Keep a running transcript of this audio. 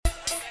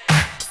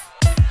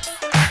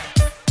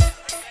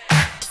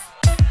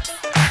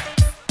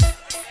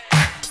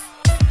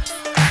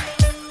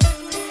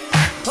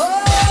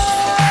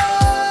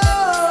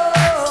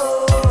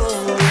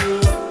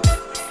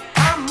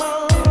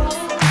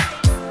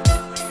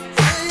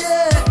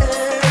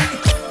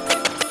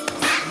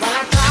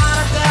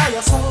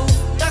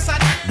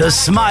The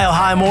Smile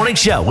High Morning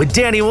Show with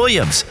Danny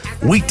Williams.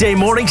 Weekday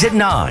mornings at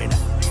 9. Baby,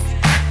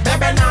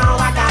 now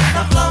I got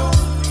the flow,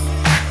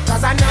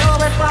 'cause I know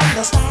it from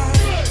the start.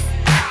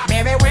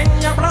 Baby, when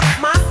you broke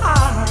my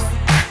heart,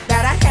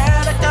 that I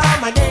had to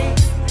come again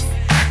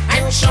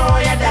and show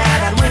you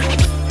that I'd win.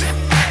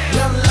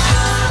 You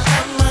lied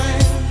to me.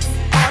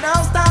 All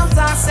those times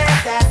I said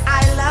that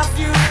I loved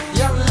you,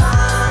 you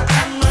lied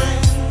to me.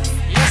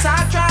 Yes,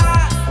 I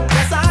tried.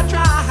 Yes, I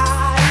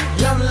tried.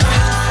 You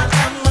lied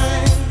to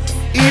me.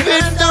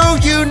 Even though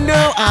you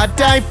know I'd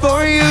die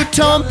for you,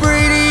 Tom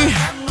Brady.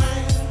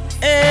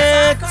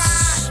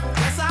 It's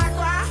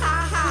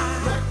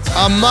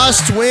a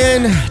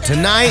must-win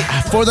tonight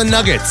for the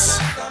Nuggets.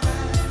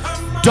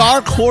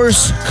 Dark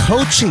horse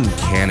coaching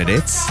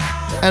candidates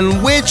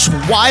and which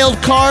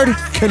wild card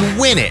can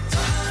win it.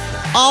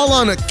 All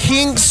on a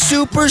King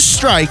Super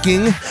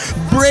Striking,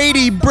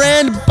 Brady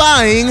brand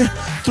buying,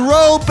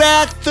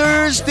 Throwback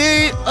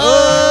Thursday edition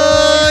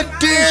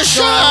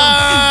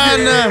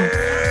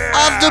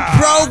of the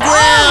program.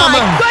 Oh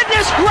my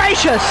goodness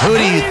gracious! Who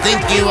do you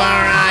think you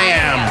are? I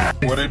am.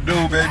 What it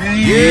do, baby?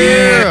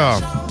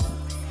 Yeah.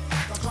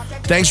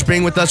 Thanks for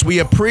being with us. We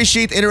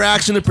appreciate the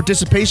interaction and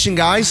participation,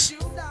 guys.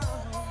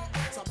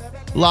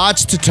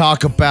 Lots to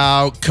talk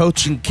about,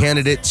 coaching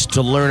candidates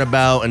to learn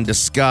about and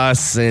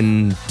discuss,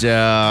 and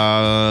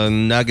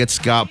Nuggets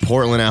got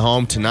Portland at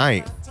home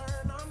tonight.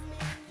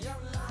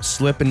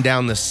 Slipping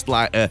down the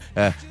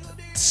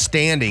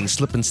standings,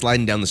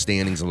 sliding down the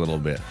standings a little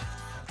bit.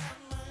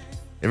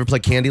 Ever play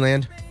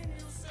Candyland?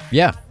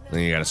 Yeah.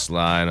 Then you got to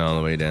slide all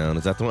the way down.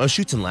 Is that the one? Oh,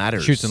 Chutes and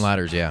Ladders. Chutes and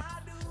Ladders, yeah.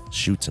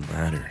 Chutes and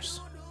Ladders.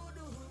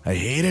 I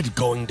hated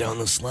going down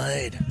the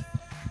slide.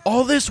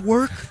 All this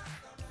work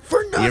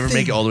for nothing. You ever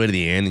make it all the way to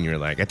the end and you're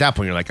like, at that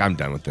point, you're like, I'm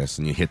done with this.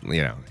 And you hit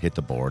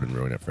the board and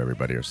ruin it for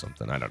everybody or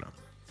something. I don't know.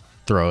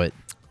 Throw it.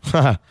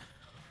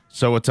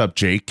 So what's up,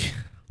 Jake?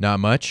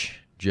 Not much.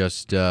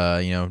 Just,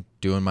 doing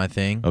my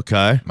thing.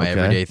 Okay. My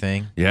everyday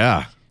thing.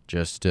 Yeah.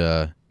 Just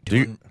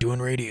doing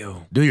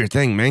radio. Do your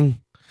thing, Ming.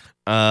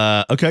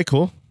 Okay,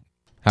 cool.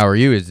 How are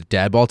you? Is it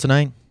dad ball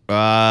tonight?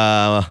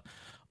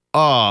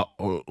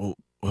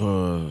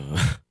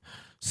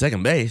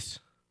 Second base.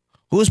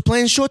 Who's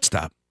playing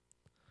shortstop?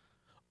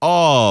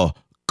 Oh,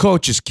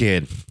 coach's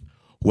kid.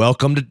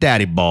 Welcome to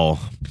Daddy Ball.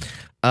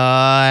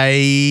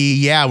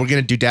 Yeah, we're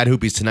gonna do Dad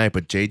Hoopies tonight,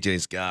 but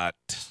JJ's got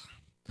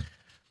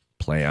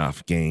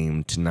playoff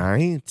game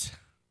tonight.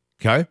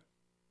 Okay.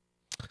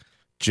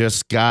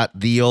 Just got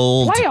the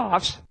old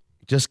Playoffs?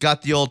 Just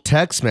got the old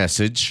text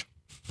message.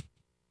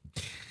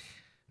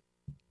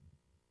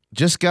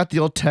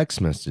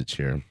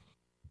 Here.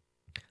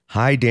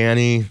 Hi,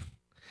 Danny.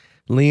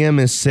 Liam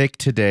is sick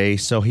today,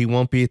 so he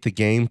won't be at the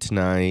game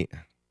tonight.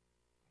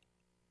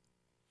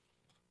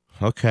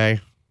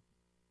 Okay.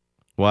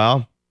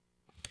 Well,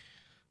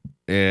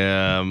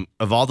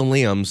 of all the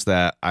Liams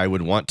that I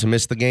would want to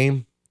miss the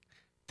game,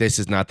 this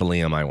is not the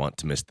Liam I want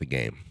to miss the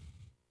game.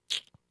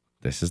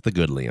 This is the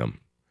good Liam.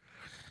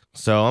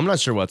 So I'm not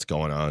sure what's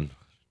going on.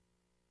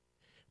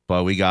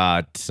 But we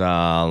got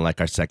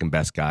our second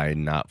best guy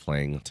not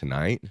playing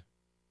tonight.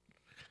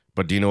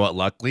 But do you know what?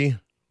 Luckily,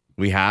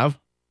 we have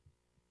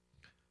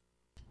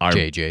our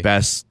JJ.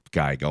 best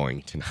guy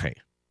going tonight.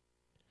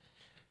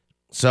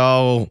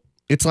 So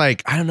it's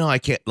like, I don't know. I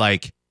can't,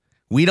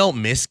 we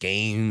don't miss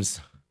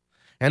games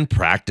and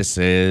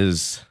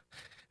practices.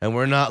 And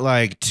we're not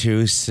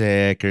too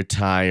sick or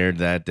tired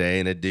that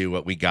day to do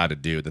what we got to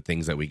do, the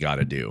things that we got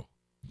to do.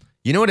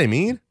 You know what I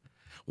mean?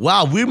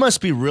 Wow, we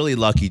must be really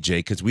lucky,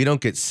 Jake, because we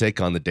don't get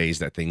sick on the days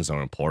that things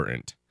are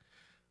important.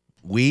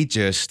 We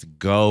just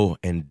go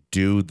and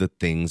do the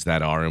things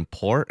that are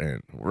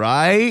important,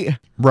 right?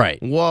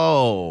 Right.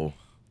 Whoa.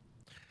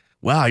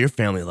 Wow, your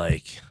family,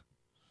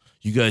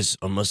 you guys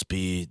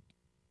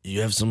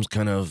you have some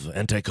kind of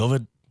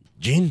anti-COVID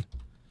gene?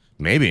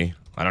 Maybe.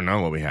 I don't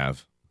know what we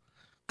have.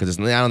 Because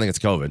I don't think it's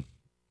COVID.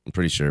 I'm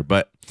pretty sure.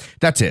 But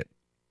that's it.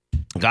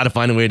 Got to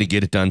find a way to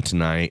get it done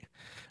tonight.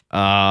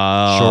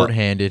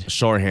 Shorthanded.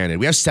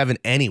 We have 7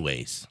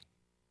 anyways.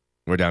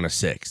 We're down to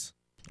 6.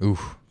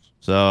 Oof.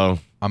 So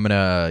I'm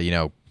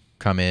gonna,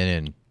 come in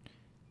and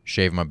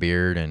shave my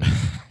beard and get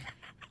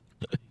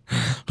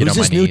who's on my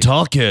this new knees.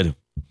 tall kid?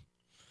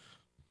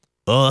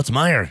 Oh, that's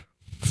Meyer.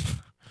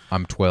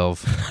 I'm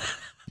 12.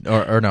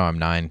 or no, I'm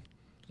 9.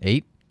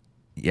 8?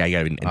 Yeah, you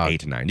gotta be 8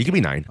 to 9. You can be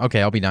 9.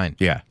 Okay, I'll be 9.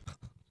 Yeah.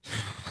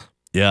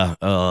 Yeah.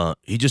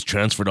 He just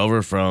transferred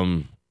over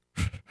from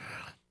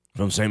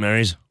St.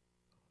 Mary's.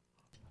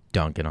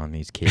 Dunking on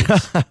these kids.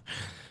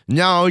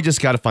 No, we just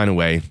got to find a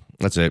way.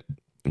 That's it.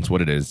 That's what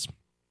it is.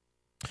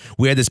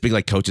 We had this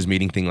big coaches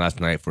meeting thing last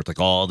night for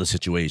all the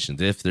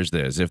situations. If there's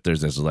this, it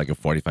was a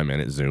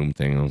 45-minute Zoom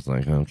thing. I was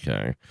like,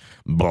 okay,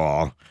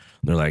 blah.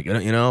 They're like,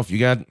 if you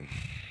got,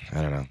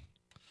 I don't know,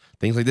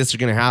 things like this are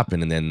gonna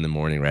happen, and then in the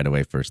morning, right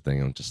away, first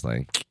thing, I'm just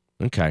like,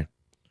 okay.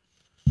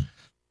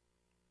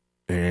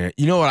 You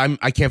know what?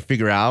 I can't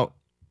figure out.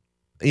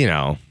 We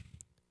have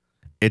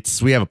a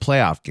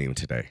playoff game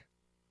today.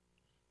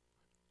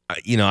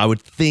 I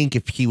would think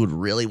if he would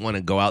really want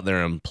to go out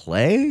there and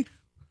play,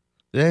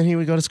 then he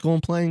would go to school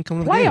and play and come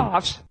to the game.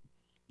 Playoffs?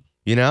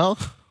 You know?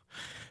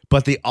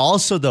 But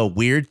the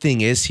weird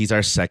thing is he's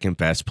our second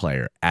best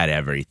player at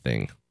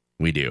everything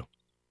we do.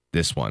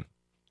 This one.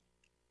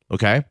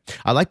 Okay?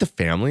 I like the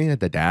family,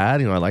 the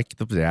dad. I like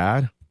the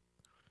dad.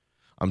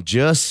 I'm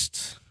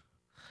just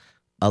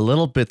a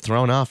little bit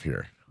thrown off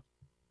here.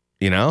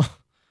 You know?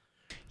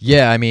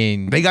 Yeah, I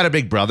mean, They got a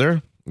big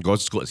brother. Goes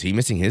to school. Is he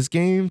missing his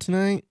game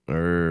tonight?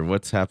 Or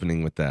what's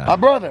happening with that? My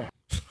brother.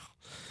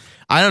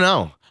 I don't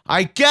know.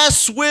 I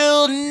guess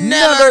we'll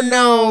never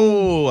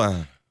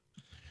know.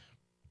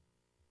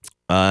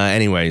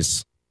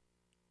 Anyways,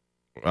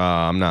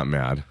 I'm not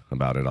mad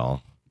about it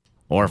all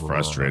or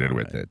frustrated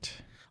with it.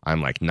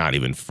 I'm like not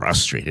even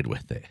frustrated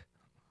with it.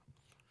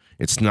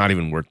 It's not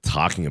even worth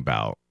talking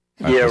about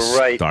at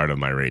the start of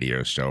my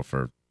radio show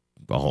for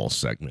the whole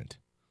segment.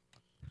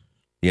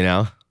 You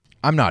know?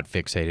 I'm not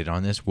fixated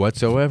on this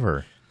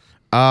whatsoever.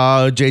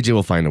 JJ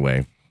will find a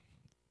way.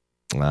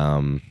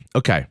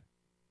 Okay.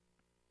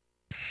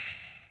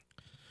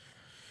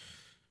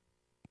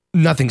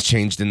 Nothing's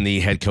changed in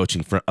the head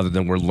coaching front other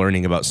than we're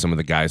learning about some of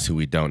the guys who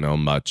we don't know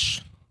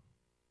much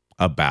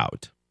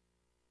about.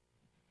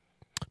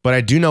 But I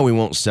do know we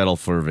won't settle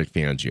for Vic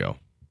Fangio.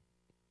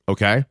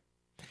 Okay?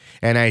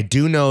 And I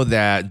do know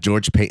that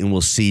George Paton will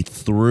see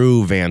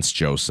through Vance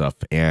Joseph,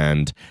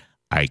 and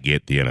I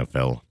get the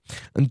NFL.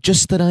 And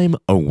just that I'm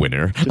a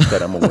winner. Just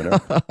that I'm a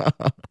winner.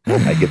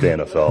 I get the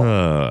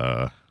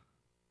NFL.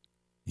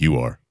 You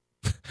are.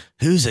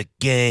 Who's a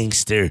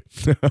gangster?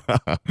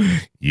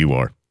 You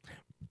are.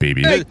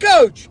 Baby. Hey,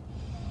 coach!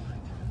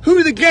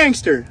 Who's the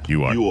gangster?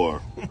 You are. You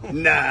are.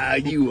 Nah,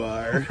 you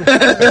are.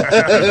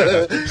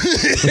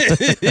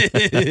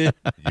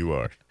 You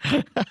are.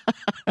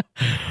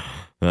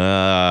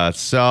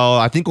 So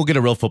I think we'll get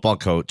a real football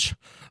coach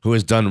who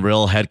has done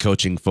real head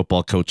coaching,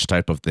 football coach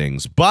type of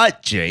things.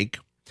 But, Jake,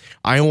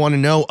 I want to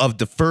know of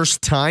the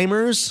first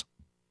timers,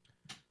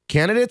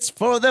 candidates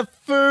for the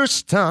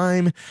first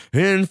time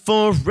in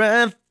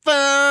forever.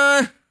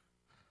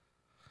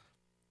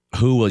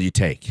 Who will you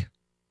take?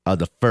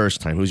 The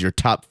first time. Who's your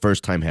top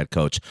first time head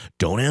coach?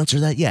 Don't answer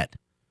that yet.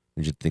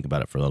 You should think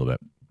about it for a little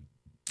bit.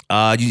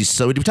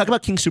 So did we talk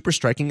about King Super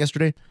striking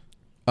yesterday?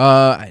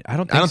 I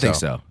don't think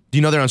so. Do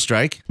you know they're on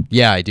strike?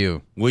 Yeah, I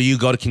do. Will you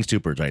go to King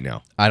Supers right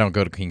now? I don't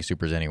go to King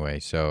Supers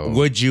anyway, so.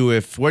 Would you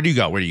where do you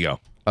go?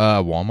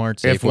 Walmart,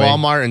 Safeway. If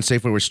Walmart and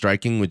Safeway were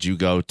striking, would you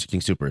go to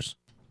King Supers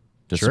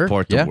to Sure,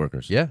 support the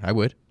workers? Yeah, I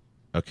would.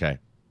 Okay.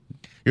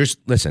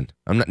 Listen,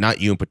 I'm not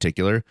you in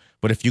particular,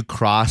 but if you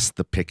cross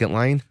the picket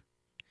line,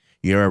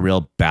 you're a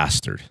real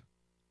bastard.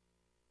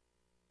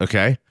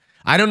 Okay?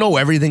 I don't know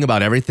everything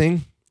about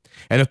everything.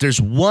 And if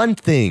there's one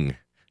thing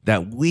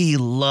that we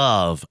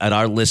love at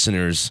our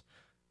listeners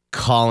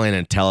call in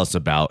and tell us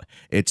about,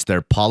 it's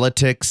their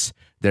politics,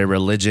 their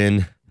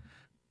religion,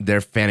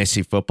 their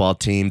fantasy football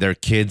team, their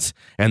kids,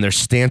 and their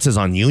stances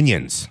on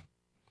unions.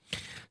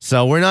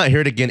 So we're not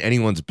here to get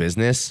anyone's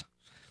business.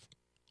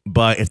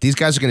 But if these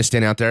guys are going to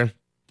stand out there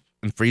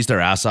and freeze their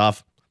ass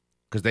off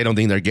because they don't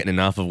think they're getting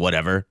enough of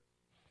whatever,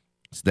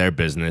 it's their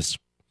business.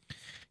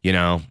 You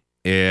know,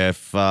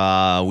 if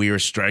we were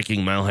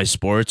striking Mile High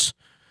Sports,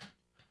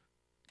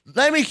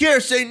 let me hear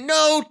say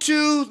no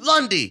to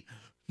Lundy.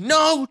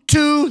 No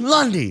to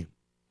Lundy.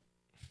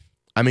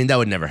 I mean, that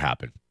would never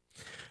happen.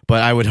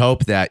 But I would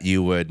hope that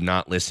you would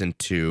not listen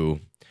to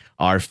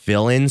our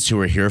fill-ins who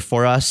are here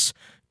for us.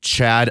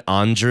 Chad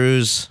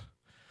Andrews,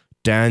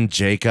 Dan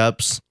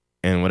Jacobs,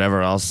 and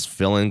whatever else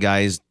fill-in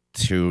guys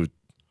who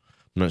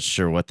I'm not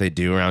sure what they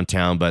do around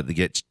town, but they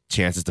get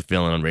chances to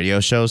fill in on radio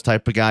shows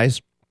type of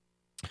guys.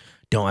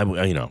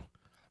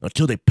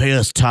 Until they pay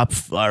us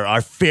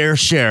our fair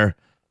share,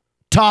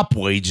 top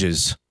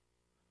wages.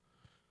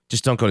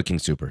 Just don't go to King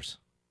Supers.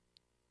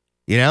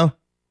 You know?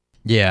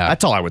 Yeah.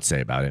 That's all I would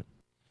say about it.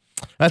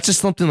 That's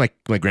just something like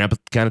my grandpa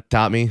kind of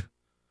taught me.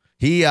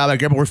 My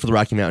grandpa worked for the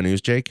Rocky Mountain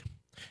News, Jake.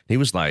 He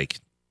was like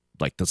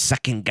the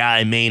second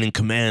guy main in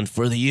command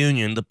for the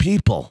union, the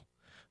people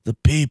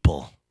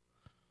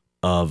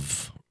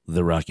of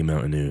the Rocky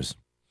Mountain News.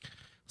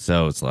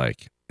 So it's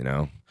like,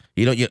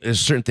 there's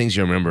certain things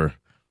you remember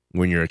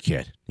when you're a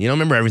kid. You don't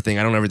remember everything.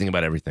 I don't know everything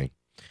about everything.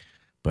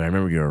 But I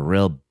remember you're a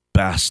real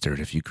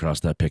bastard if you cross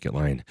that picket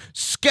line.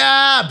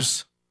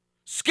 Scabs!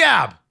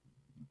 Scab!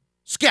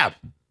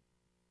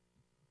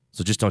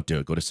 So just don't do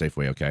it. Go to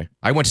Safeway, okay?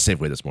 I went to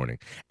Safeway this morning.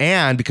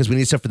 And because we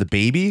need stuff for the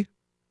baby,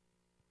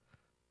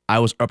 I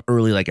was up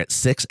early like at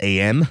 6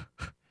 a.m.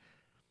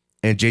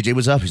 And JJ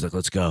was up. He's like,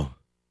 let's go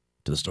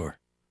to the store.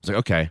 I was like,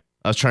 okay.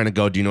 I was trying to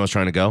go. Do you know I was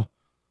trying to go?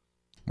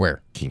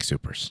 Where? King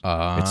Supers.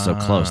 It's so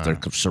close. They're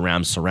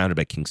surrounded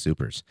by King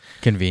Supers.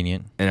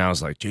 Convenient. And I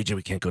was like, JJ,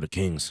 we can't go to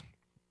King's.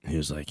 He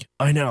was like,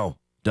 I know,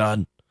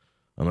 Dad.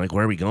 I'm like,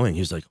 where are we going?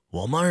 He was like,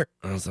 Walmart.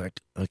 I was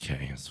like,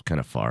 okay, it's kind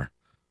of far.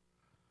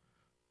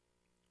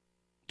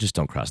 Just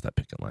don't cross that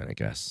picket line, I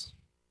guess.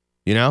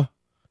 You know?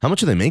 How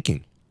much are they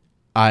making?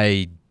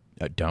 I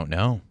don't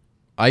know.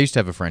 I used to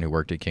have a friend who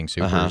worked at King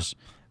Supers,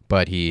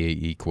 but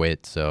he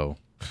quit, so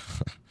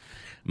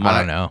I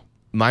don't know.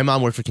 My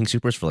mom worked for King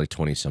Soopers for like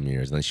 20 some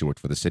years, and then she worked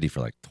for the city for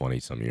like 20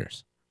 some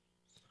years.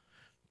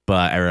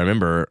 But I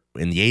remember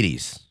in the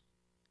 80s,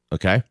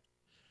 okay,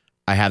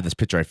 I have this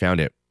picture. I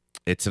found it.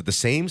 It's of the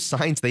same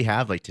signs they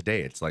have like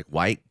today. It's like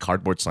white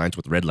cardboard signs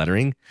with red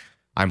lettering.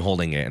 I'm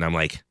holding it, and I'm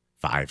like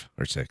 5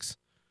 or 6.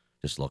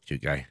 Just look,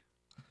 cute guy.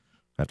 I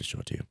have to show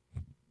it to you.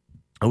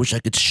 I wish I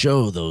could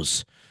show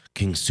those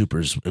King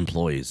Soopers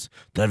employees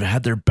that have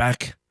had their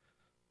back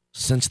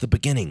since the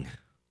beginning.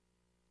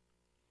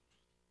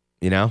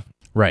 You know?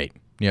 Right.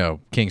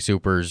 King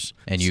Soopers,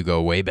 and you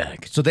go way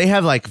back. So they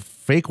have like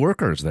fake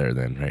workers there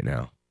then right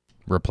now.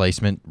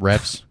 Replacement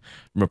reps?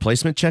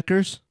 Replacement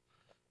checkers?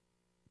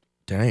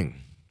 Dang.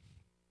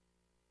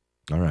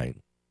 All right.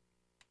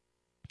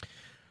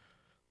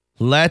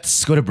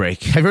 Let's go to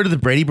break. Have you heard of the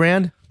Brady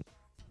brand?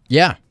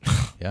 Yeah.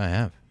 Yeah, I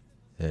have.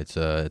 It's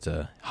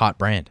a hot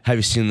brand. Have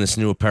you seen this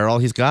new apparel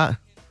he's got?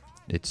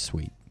 It's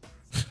sweet.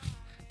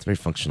 It's very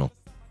functional.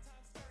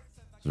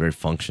 It's very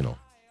functional.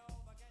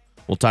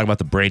 We'll talk about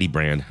the Brady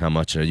brand, how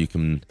much you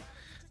can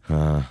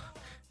buy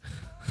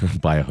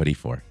a hoodie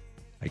for,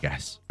 I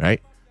guess,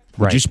 right?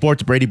 Would Right. you sport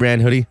the Brady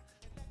brand hoodie?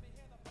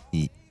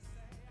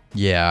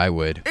 Yeah, I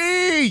would.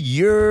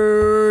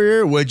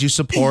 Would you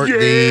support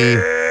the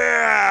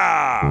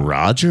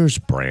Rogers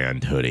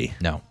brand hoodie?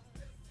 No.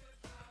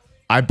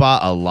 I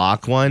bought a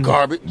lock one.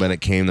 Garbage. But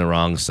it came the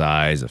wrong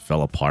size. It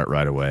fell apart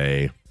right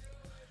away.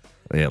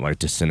 It like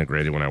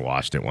disintegrated when I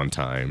washed it one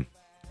time.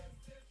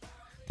 I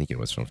think it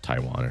was from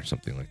Taiwan or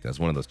something like that. It's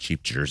one of those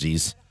cheap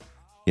jerseys,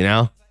 you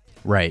know?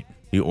 Right.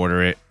 You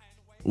order it.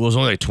 Well, it was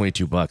only like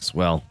 $22.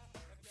 Well,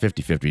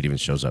 50-50 it even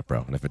shows up,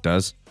 bro. And if it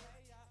does,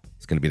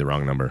 it's going to be the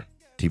wrong number.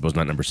 Tebow's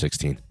not number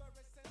 16.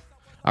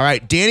 All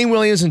right, Danny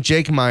Williams and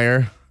Jake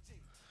Meyer.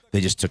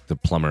 They just took the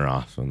plumber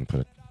off and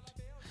put it.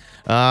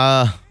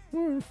 Where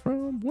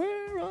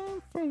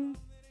I'm from.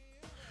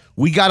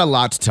 We got a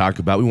lot to talk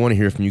about. We want to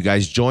hear from you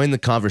guys. Join the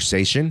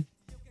conversation.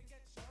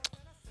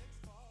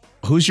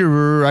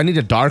 I need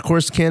a dark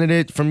horse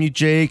candidate from you,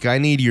 Jake. I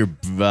need your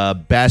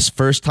best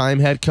first-time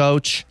head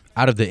coach.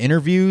 Out of the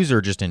interviews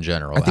or just in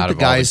general? I think Out the of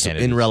all guys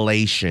candidates? in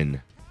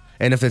relation.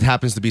 And if it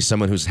happens to be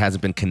someone who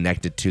hasn't been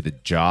connected to the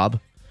job,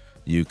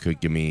 you could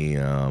give me,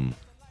 your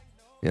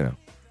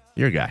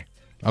guy.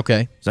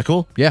 Okay. Is that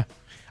cool? Yeah.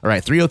 All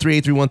right,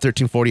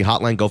 303-831-1340,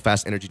 hotline, Go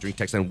Fast Energy Drink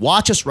Text. And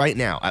watch us right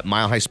now at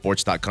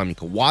milehighsports.com. You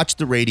can watch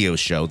the radio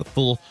show, the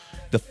full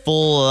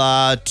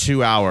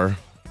 2-hour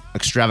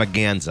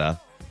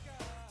extravaganza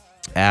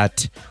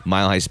at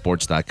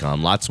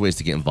milehighsports.com. Lots of ways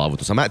to get involved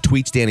with us. I'm at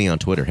Tweets Danny on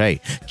Twitter. Hey,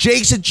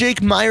 Jake's at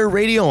Jake Meyer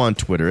Radio on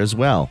Twitter as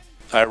well.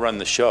 I run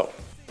the show.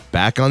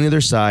 Back on the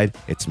other side,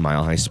 it's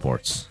Mile High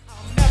Sports.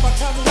 Never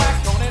come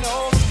back on an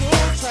old school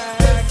track.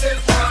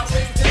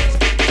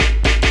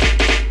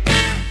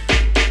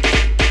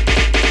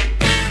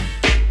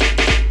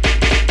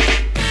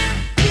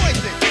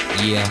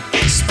 Yeah,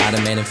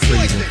 Spider-Man and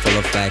Freeze in full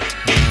effect.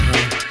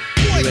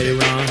 You ready,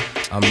 Ron?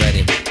 I'm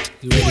ready.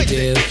 You ready,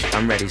 Div?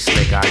 I'm ready,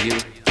 Slick. Are you?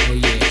 Oh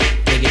yeah,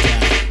 take it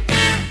down.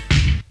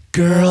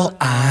 Girl,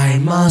 I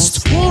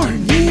must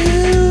warn you.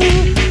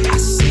 I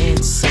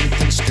sense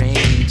something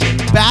strange in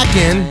my Back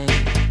in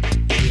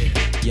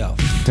mind. Yo.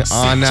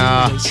 on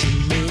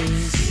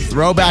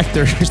Throwback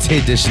Thursday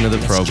edition of the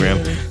program.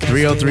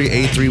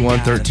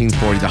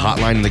 303-831-1340, the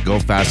hotline and the Go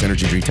Fast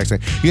Energy Drink Text line.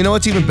 You know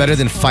what's even better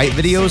than fight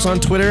videos on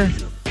Twitter?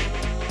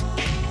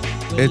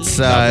 It's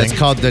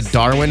called the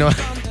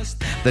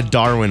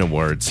Darwin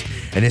Awards,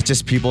 and it's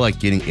just people like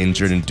getting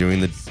injured and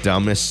doing the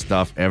dumbest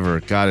stuff ever.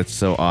 God, it's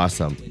so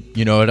awesome.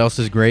 You know what else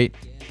is great?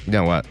 You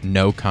know what?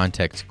 No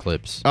context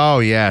clips. Oh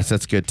yes,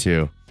 that's good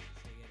too.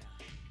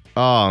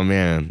 Oh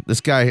man,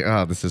 this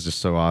is just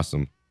so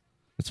awesome.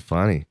 It's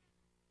funny.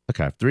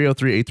 Okay,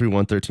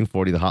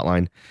 303-831-1340, the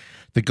hotline.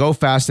 The Go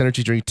Fast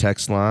Energy Drink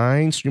text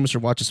line. Stream us or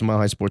watch us on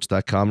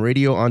milehighsports.com.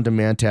 Radio on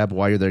demand tab.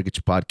 While you're there, get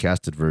your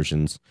podcasted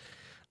versions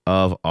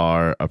of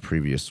our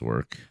previous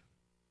work.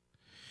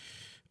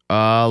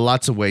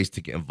 Lots of ways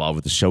to get involved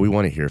with the show. We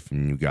want to hear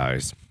from you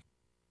guys.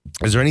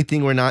 Is there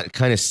anything we're not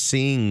kind of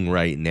seeing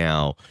right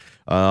now?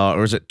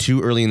 Or is it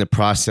too early in the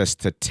process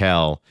to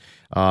tell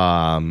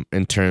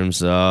in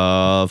terms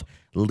of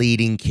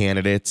leading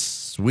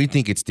candidates? We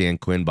think it's Dan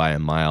Quinn by a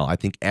mile. I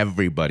think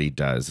everybody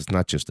does. It's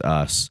not just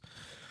us.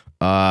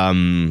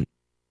 Haven't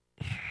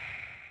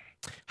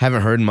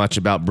heard much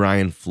about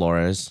Brian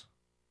Flores.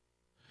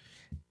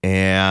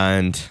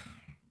 And,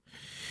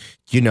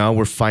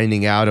 we're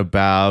finding out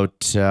about,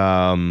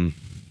 the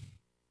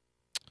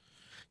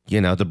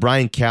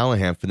Brian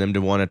Callahan, for them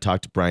to want to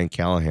talk to Brian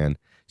Callahan.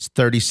 He's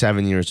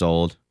 37 years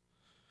old.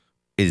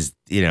 I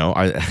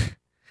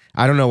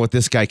don't know what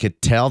this guy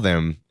could tell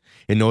them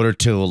in order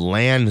to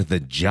land the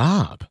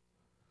job.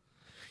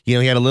 He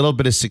had a little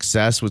bit of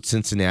success with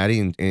Cincinnati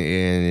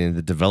in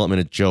the development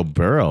of Joe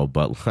Burrow,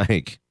 but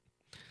the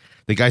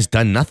guy's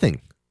done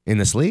nothing in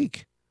this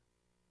league.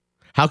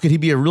 How could he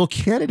be a real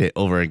candidate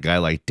over a guy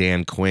like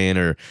Dan Quinn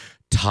or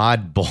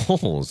Todd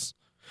Bowles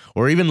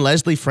or even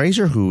Leslie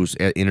Frazier, who's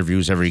at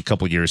interviews every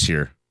couple years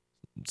here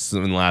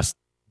in the last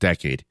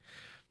decade?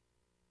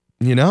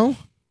 You know?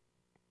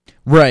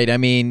 Right. I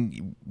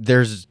mean,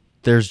 there's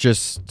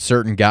just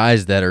certain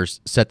guys that are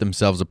set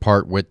themselves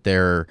apart with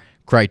the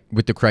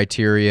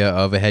criteria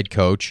of a head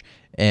coach,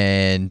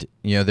 and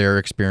their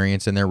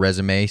experience and their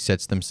resume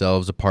sets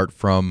themselves apart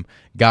from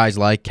guys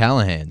like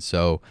Callahan.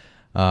 So,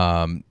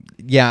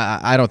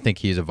 I don't think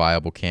he's a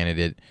viable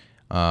candidate,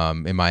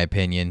 in my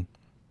opinion.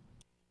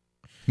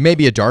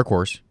 Maybe a dark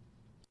horse.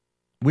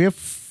 We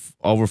have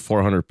over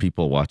 400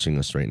 people watching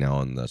us right now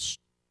on the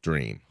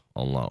stream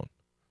alone.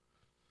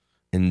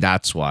 And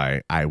that's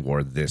why I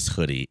wore this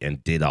hoodie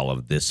and did all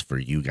of this for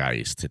you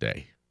guys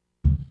today.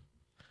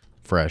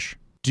 Fresh.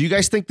 Do you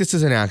guys think this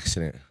is an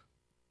accident?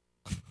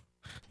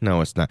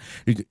 No, it's not.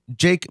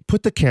 Jake,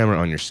 put the camera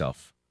on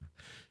yourself.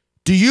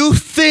 Do you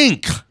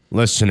think,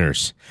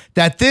 listeners,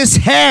 that this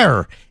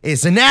hair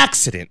is an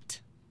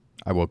accident?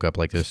 I woke up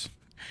like this.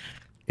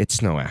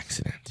 It's no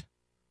accident.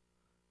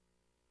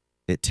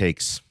 It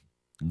takes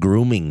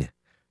grooming,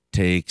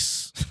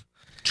 takes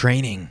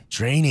training.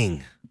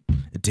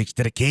 It takes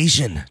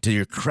dedication to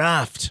your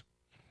craft.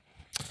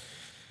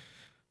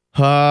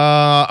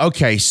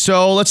 Okay,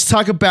 so let's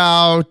talk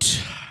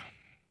about.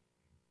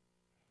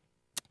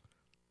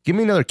 Give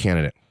me another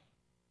candidate.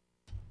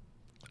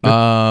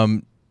 How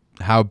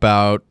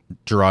about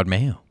Gerard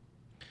Mayo?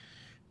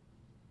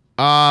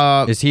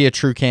 Is he a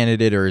true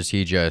candidate, or is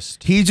he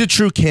just? He's a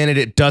true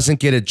candidate. Doesn't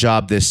get a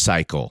job this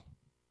cycle.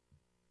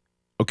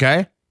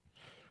 Okay,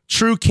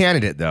 true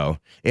candidate though,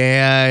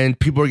 and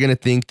people are gonna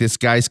think this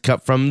guy's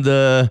cut from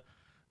the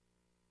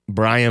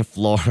Brian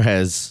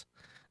Flores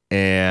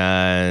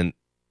and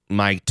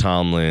Mike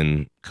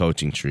Tomlin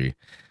coaching tree.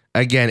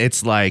 Again,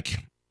 it's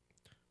like,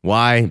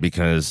 why?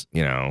 Because,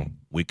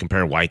 we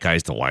compare white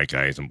guys to white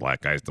guys and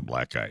black guys to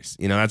black guys.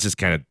 That's just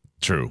kind of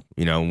true,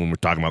 when we're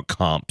talking about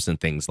comps and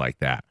things like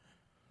that.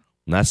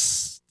 And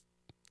that's,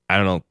 I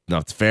don't know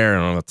if it's fair.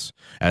 I don't know if it's,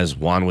 as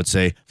Juan would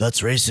say,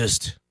 that's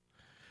racist.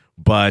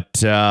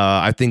 But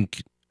I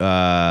think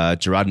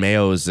Gerard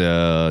Mayo is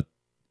a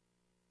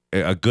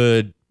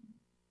good,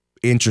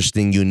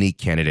 interesting, unique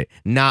candidate.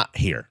 Not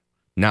here.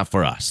 Not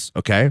for us,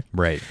 okay?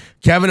 Right.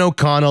 Kevin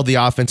O'Connell, the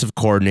offensive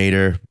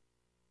coordinator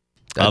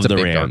That's of the a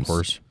big Rams. dark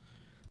horse.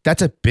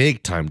 That's a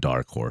big-time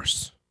dark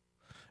horse.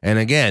 And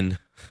again,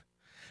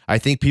 I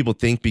think people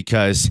think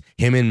because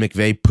him and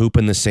McVay poop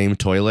in the same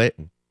toilet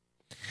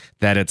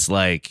that it's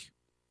like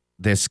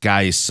this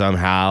guy is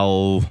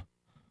somehow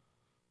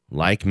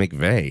like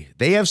McVay.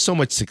 They have so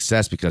much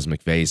success because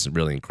McVay is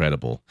really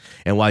incredible.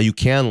 And while you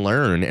can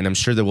learn, and I'm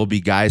sure there will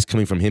be guys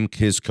coming from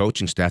his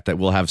coaching staff that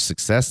will have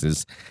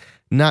successes,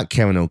 not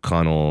Kevin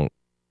O'Connell,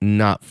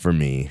 not for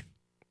me.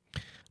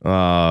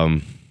 I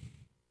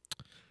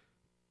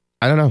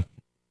don't know.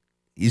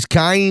 He's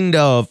kind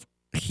of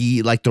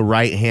like the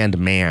right-hand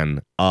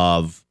man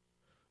of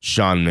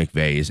Sean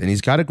McVay's, and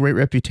he's got a great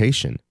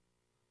reputation.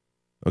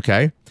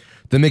 Okay?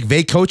 The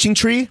McVay coaching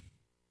tree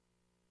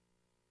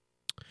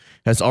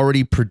has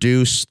already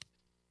produced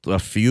a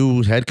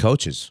few head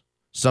coaches,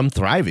 some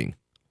thriving.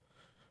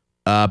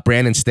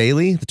 Brandon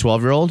Staley, the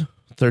 12-year-old,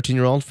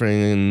 13-year-old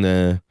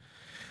from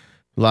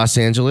Los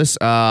Angeles.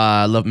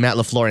 Matt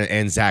LaFleur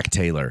and Zach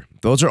Taylor.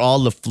 Those are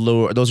all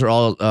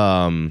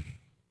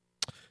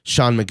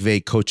Sean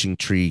McVay coaching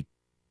tree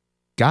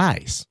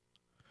guys.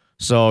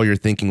 So you're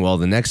thinking, well,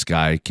 the next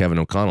guy, Kevin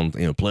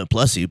O'Connell,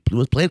 plus he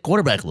played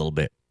quarterback a little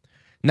bit.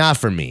 Not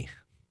for me.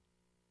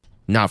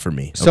 Not for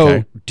me. So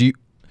okay? do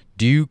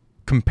you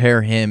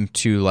compare him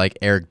to like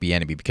Eric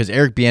Bieniemy? Because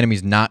Eric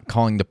Bieniemy's not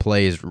calling the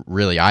plays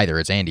really either.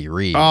 It's Andy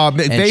Reid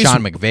and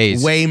Sean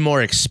McVay's way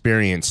more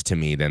experienced to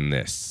me than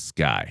this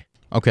guy.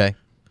 Okay,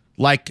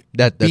 like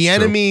that's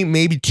Bieniemy true.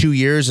 maybe 2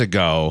 years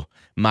ago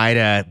might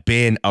have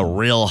been a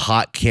real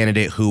hot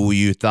candidate who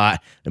you thought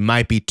it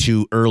might be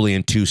too early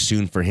and too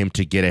soon for him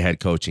to get a head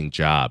coaching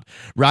job.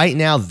 Right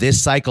now,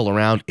 this cycle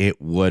around, it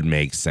would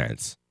make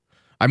sense.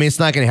 I mean, it's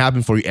not going to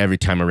happen for you every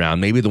time around.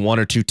 Maybe the one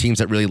or two teams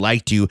that really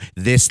liked you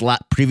this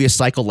previous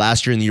cycle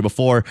last year and the year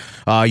before,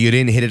 you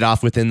didn't hit it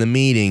off within the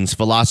meetings.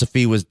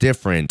 Philosophy was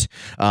different.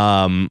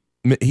 Eric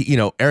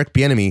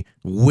Bieniemy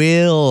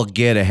will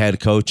get a head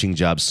coaching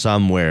job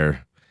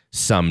somewhere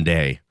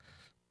someday.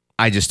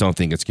 I just don't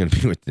think it's going to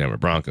be with the Denver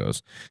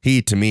Broncos.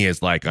 He, to me,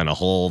 is like on a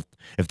whole,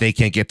 if they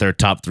can't get their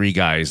top three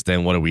guys,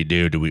 then what do we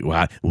do? Do we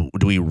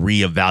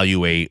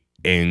reevaluate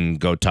and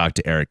go talk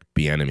to Eric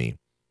Bieniemy?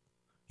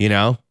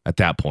 At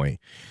that point.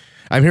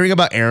 I'm hearing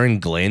about Aaron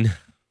Glenn.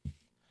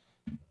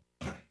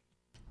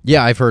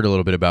 Yeah, I've heard a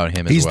little bit about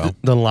him as well. He's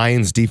the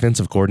Lions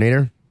defensive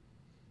coordinator.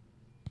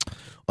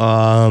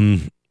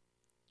 I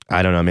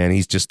don't know, man.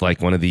 He's just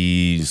like one of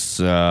these,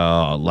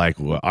 like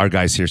our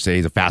guys here say,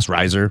 he's a fast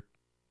riser.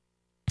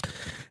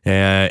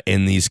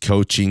 In these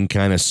coaching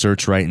kind of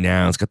search right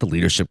now. It's got the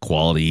leadership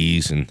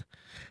qualities and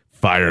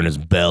fire in his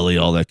belly,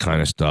 all that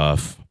kind of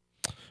stuff.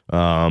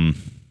 I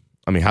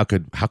mean, how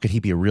could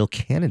he be a real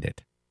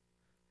candidate?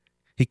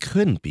 He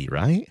couldn't be,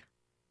 right?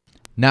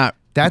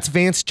 That's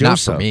Vance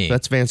Joseph. Not for me.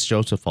 That's Vance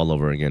Joseph all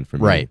over again for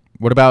me. Right.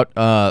 What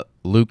about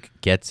Luke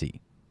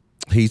Getsy?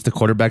 He's the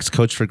quarterback's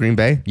coach for Green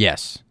Bay?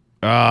 Yes.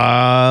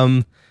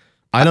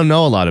 I don't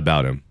know a lot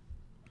about him.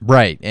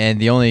 Right, and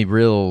the only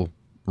real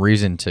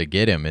reason to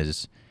get him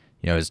is,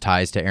 his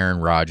ties to Aaron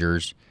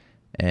Rodgers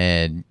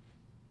and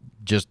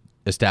just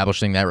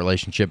establishing that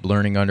relationship,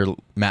 learning under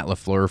Matt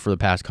LaFleur for the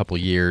past couple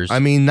years. I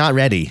mean, not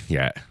ready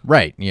yet.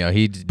 Right,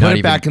 he's Put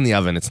it back in the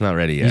oven. It's not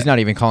ready yet. He's not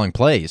even calling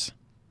plays.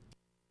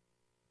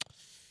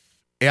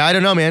 Yeah, I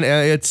don't know, man.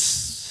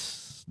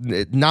 It's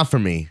not for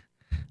me.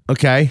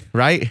 Okay,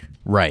 right?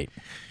 Right.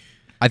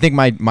 I think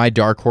my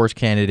dark horse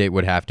candidate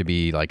would have to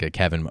be like a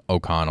Kevin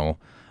O'Connell.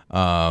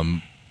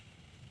 But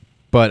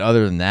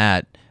other than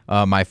that,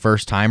 my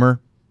first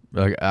timer,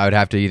 I would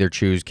have to either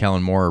choose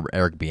Kellen Moore or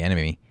Eric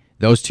Bieniemy.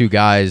 Those two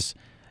guys,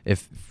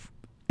 if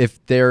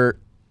they're,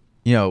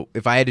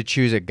 if I had to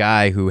choose a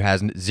guy who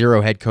has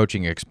zero head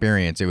coaching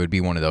experience, it would be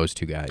one of those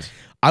two guys.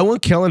 I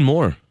want Kellen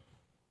Moore.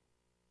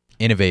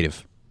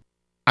 Innovative.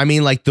 I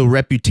mean, like the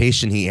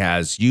reputation he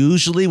has.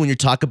 Usually when you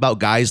talk about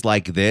guys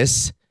like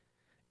this,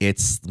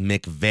 it's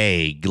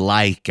McVay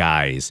like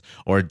guys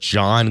or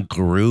John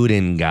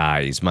Gruden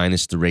guys,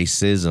 minus the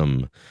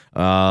racism.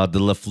 The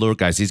LaFleur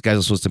guys. These guys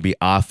are supposed to be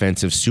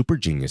offensive super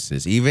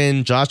geniuses.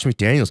 Even Josh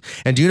McDaniels.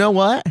 And do you know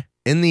what?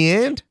 In the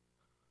end,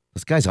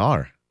 those guys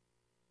are.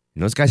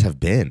 Those guys have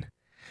been.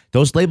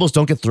 Those labels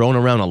don't get thrown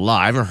around a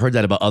lot. I haven't heard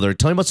that about other.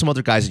 Tell me about some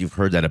other guys that you've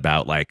heard that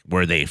about, like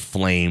where they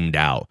flamed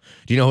out.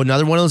 Do you know who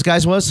another one of those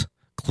guys was?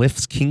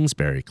 Cliff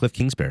Kingsbury.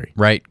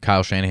 Right.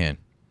 Kyle Shanahan.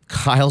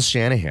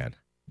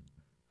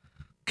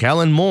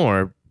 Kellen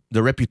Moore,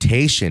 the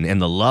reputation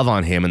and the love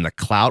on him and the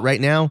clout right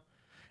now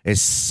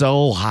is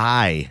so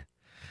high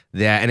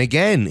that, and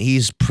again,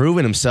 he's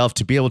proven himself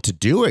to be able to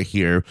do it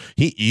here.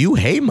 You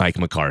hate Mike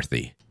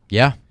McCarthy.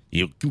 Yeah.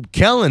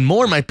 Kellen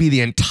Moore might be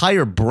the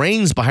entire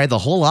brains behind the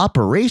whole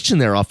operation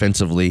there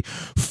offensively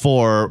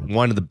for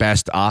one of the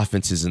best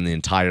offenses in the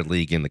entire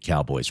league in the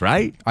Cowboys,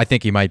 right? I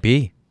think he might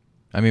be.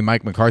 I mean,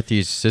 Mike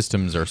McCarthy's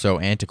systems are so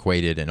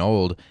antiquated and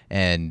old,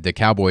 and the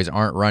Cowboys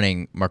aren't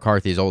running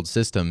McCarthy's old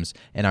systems,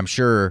 and I'm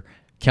sure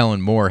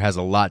Kellen Moore has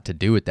a lot to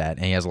do with that,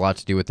 and he has a lot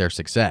to do with their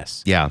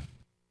success. Yeah.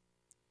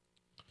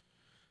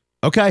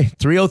 Okay,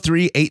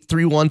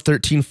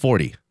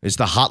 303-831-1340 is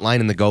the hotline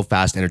in the Go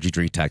Fast Energy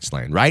Drink text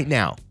line right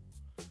now.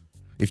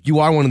 If you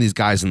are one of these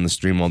guys in the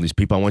stream, all these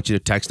people, I want you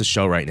to text the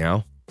show right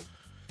now.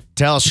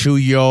 Tell us who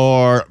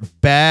your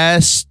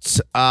best...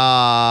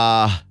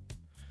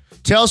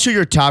 Tell us who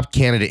your top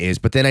candidate is,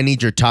 but then I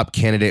need your top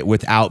candidate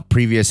without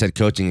previous head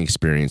coaching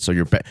experience. So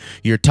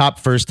your top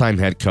first-time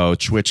head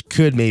coach, which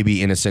could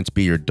maybe, in a sense,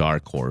 be your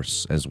dark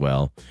horse as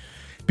well.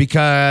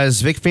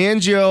 Because Vic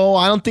Fangio,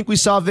 I don't think we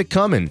saw Vic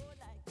coming.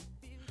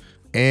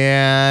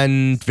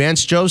 And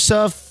Vance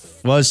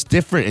Joseph was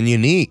different and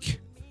unique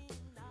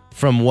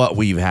from what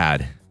we've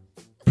had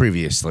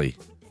previously.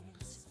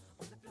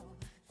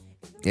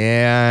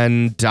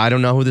 And I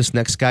don't know who this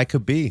next guy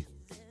could be.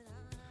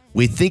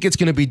 We think it's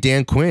going to be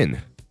Dan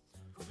Quinn.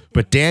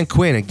 But Dan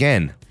Quinn,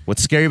 again,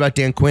 what's scary about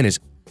Dan Quinn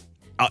is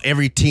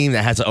every team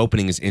that has an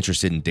opening is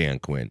interested in Dan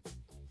Quinn.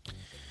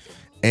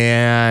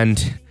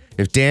 And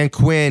if Dan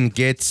Quinn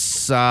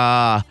gets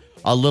a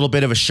little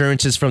bit of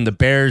assurances from the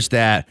Bears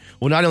that,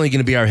 well, not only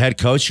going to be our head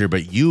coach here,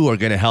 but you are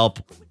going to help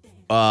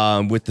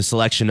with the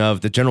selection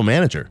of the general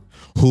manager,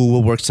 who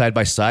will work side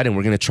by side, and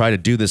we're going to try to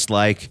do this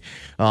like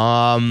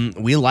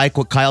we like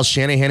what Kyle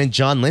Shanahan and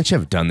John Lynch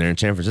have done there in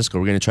San Francisco.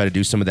 We're going to try to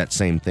do some of that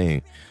same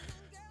thing.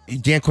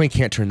 Dan Quinn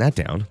can't turn that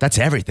down. That's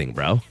everything,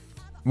 bro.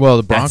 Well,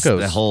 the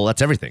Broncos,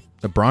 that's everything.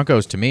 The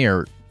Broncos, to me,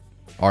 are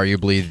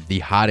arguably the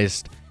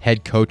hottest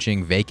head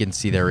coaching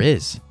vacancy there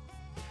is.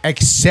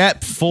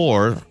 Except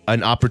for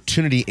an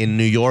opportunity in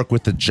New York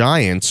with the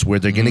Giants where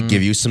they're going to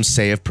give you some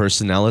say of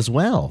personnel as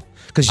well.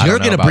 Because you're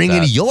going to bring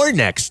in your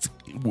next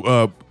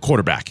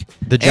quarterback.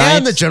 The Giants,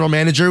 and the general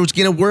manager who's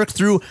going to work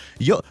through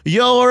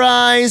your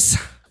eyes.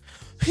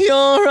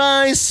 Your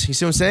eyes. You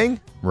see what I'm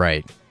saying?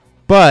 Right.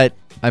 But,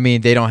 I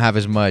mean, they don't have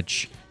as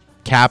much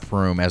cap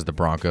room as the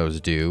Broncos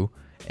do.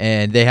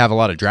 And they have a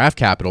lot of draft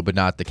capital, but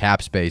not the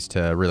cap space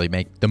to really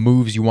make the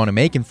moves you want to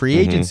make in free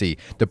agency.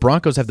 The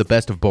Broncos have the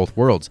best of both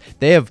worlds.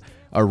 They have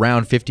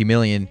around $50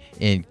 million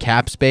in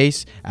cap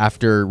space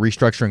after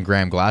restructuring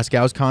Graham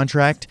Glasgow's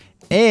contract,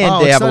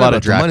 and they have a lot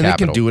of draft capital.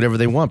 They can do whatever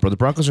they want, bro. The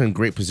Broncos are in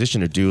great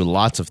position to do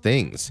lots of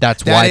things.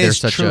 That's why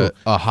there's such a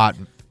hot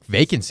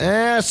vacancy.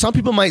 Some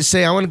people might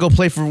say, I want to go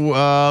play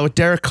for with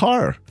Derek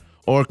Carr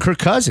or Kirk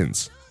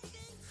Cousins.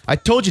 I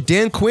told you,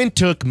 Dan Quinn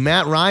took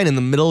Matt Ryan in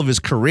the middle of his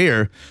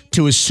career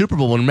to his Super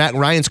Bowl when Matt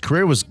Ryan's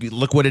career was,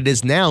 look what it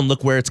is now, and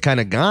look where it's kind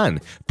of gone.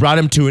 Brought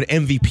him to an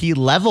MVP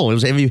level. It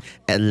was MVP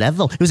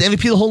level. It was MVP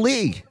of the whole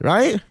league,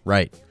 right?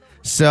 Right.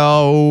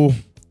 So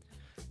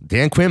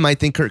Dan Quinn might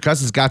think Kirk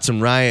Cousins got some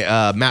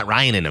Matt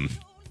Ryan in him.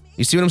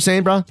 You see what I'm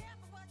saying, bro?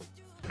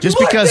 Just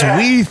because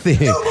we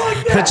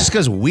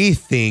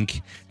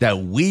think that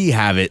we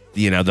have it,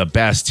 the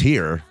best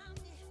here.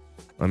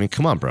 I mean,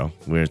 come on, bro.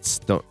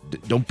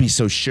 Don't be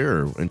so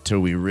sure until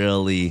we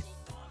really,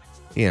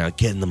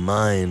 get in the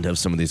mind of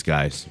some of these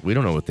guys. We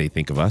don't know what they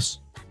think of us.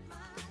 All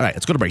right,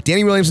 let's go to break.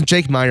 Danny Williams and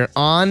Jake Meyer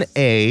on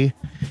a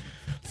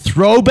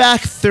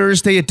Throwback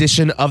Thursday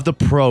edition of the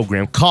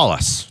program. Call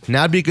us.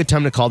 Now would be a good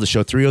time to call the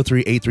show.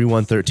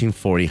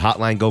 303-831-1340.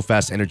 Hotline, Go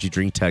Fast Energy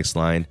Drink text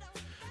line.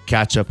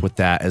 Catch up with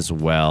that as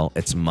well.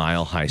 It's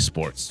Mile High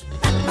Sports.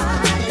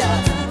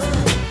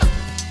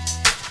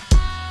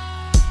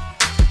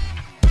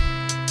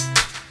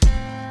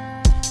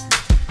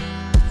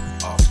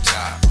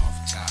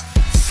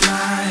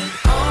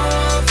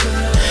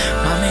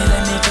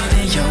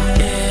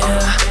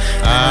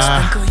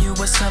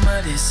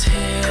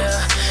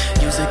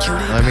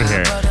 Let me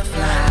hear it.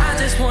 I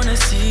just wanna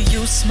see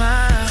you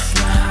smile.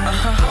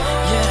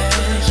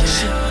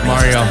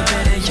 Mario.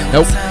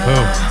 Nope.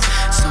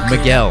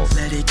 Miguel.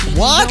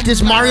 What?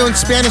 There's Mario in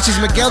Spanish is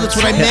Miguel. That's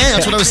what I meant.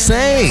 That's what I was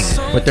saying.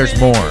 But there's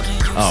more.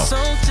 Oh.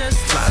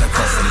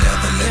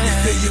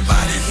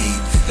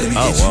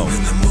 Oh, whoa.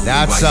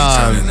 That's,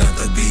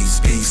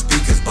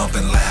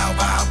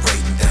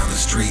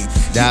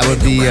 that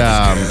would be,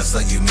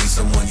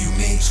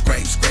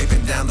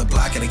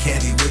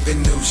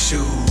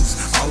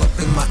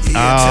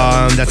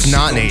 that's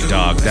not Nate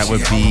Dogg. That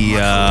would be,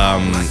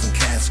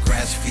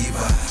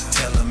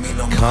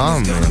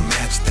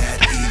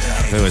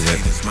 who is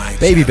it?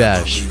 Baby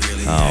Bash.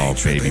 Oh,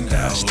 Baby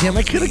Bash. Damn,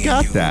 I could have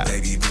got that.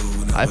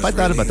 If I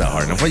thought about that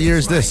hard enough. What year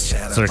is this,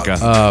 circa?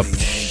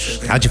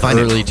 How'd you find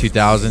it? Early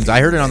 2000s. I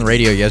heard it on the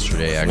radio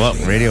yesterday, actually.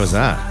 What radio was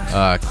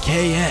that?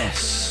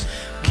 KS.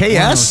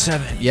 KS?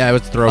 Yeah, it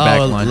was throwback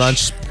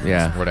lunch.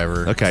 Yeah.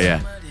 Whatever. Okay,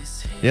 yeah.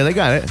 Yeah, they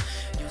got it.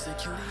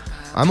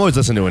 I'm always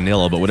listening to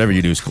Anilo, but whatever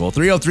you do is cool.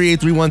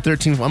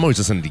 303-831-13. I'm always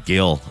listening to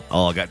Gil.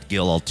 Oh, I got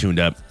Gil all tuned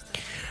up.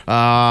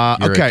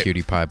 You're okay. a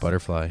cutie pie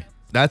butterfly.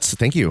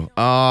 Thank you.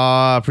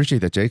 Appreciate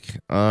that, Jake.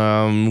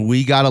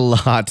 We got a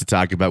lot to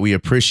talk about. We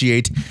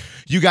appreciate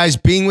you guys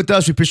being with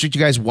us. We appreciate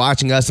you guys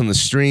watching us on the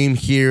stream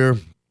here.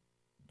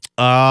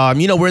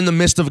 We're in the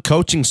midst of a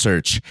coaching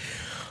search.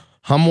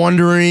 I'm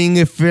wondering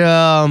if,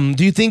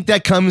 do you think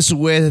that comes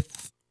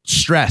with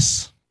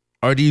stress?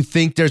 Or do you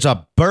think there's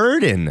a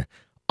burden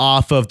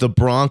off of the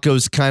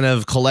Broncos kind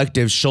of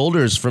collective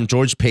shoulders from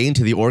George Paton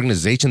to the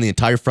organization, the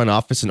entire front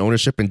office and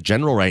ownership in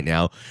general right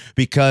now?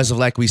 Because of,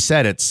 like we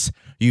said, it's,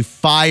 you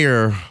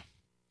fire,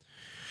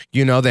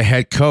 the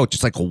head coach.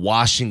 It's like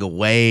washing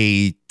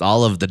away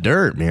all of the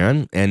dirt,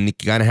 man. And you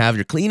got to have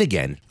your clean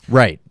again.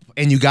 Right.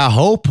 And you got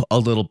hope a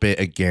little bit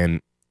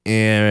again.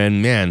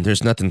 And, man,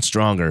 there's nothing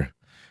stronger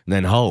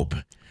than hope,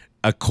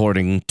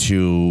 according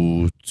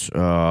to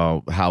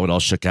how it all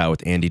shook out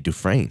with Andy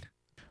Dufresne.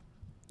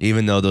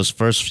 Even though those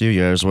first few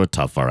years were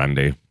tough for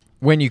Andy.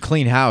 When you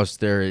clean house,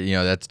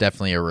 that's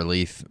definitely a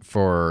relief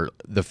for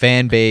the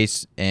fan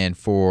base and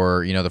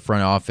for, the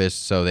front office,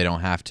 so they don't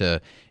have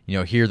to,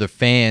 hear the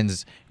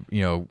fans,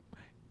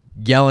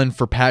 yelling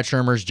for Pat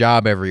Shurmur's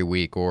job every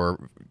week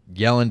or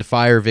yelling to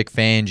fire Vic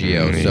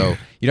Fangio. So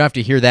you don't have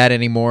to hear that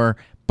anymore.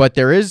 But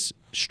there is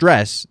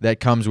stress that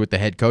comes with the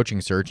head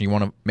coaching search, and you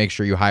want to make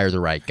sure you hire the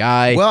right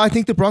guy. Well, I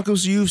think the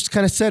Broncos, you've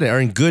kind of said it,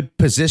 are in good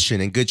position,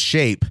 in good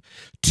shape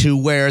to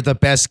where the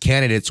best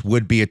candidates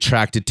would be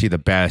attracted to the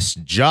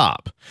best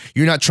job.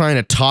 You're not trying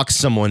to talk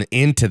someone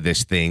into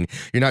this thing.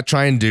 You're not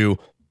trying to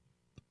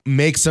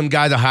make some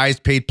guy the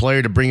highest paid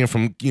player to bring him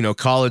from,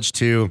 college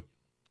to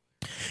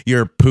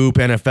your poop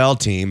NFL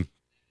team.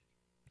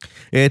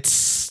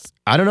 It's,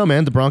 I don't know,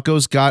 man. The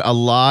Broncos got a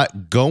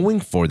lot going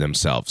for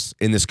themselves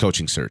in this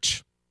coaching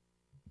search.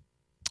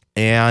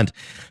 And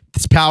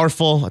it's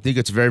powerful. I think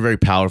it's very, very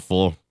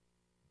powerful.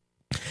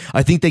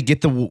 I think they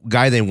get the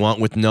guy they want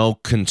with no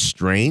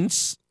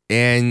constraints.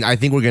 And I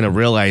think we're going to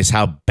realize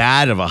how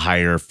bad of a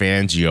hire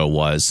Fangio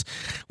was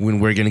when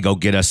we're going to go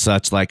get us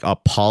such like a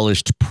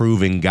polished,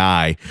 proven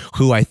guy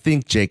who I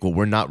think, Jake, what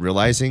we're not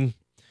realizing,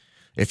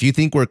 if you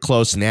think we're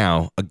close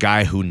now, a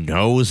guy who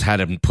knows how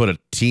to put a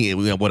team,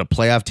 what a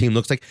playoff team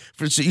looks like.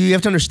 So you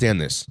have to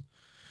understand this.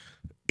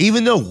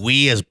 Even though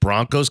we as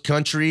Broncos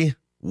country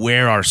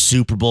wear our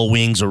Super Bowl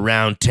wings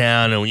around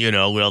town, and I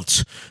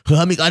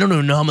don't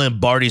even know how many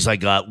Barties I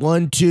got.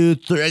 1, 2,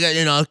 3. I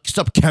got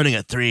stop counting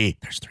at 3.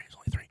 There's 3. There's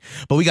only 3.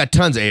 But we got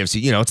tons of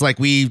AFC. It's like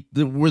we're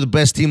the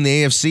best team in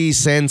the AFC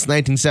since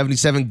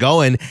 1977,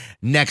 going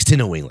next to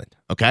New England.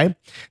 Okay,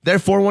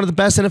 therefore one of the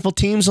best NFL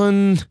teams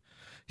on,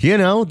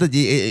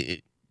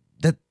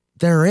 that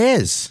there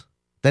is,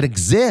 that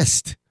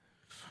exist.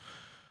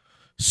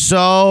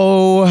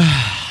 So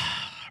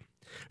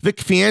Vic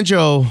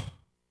Fangio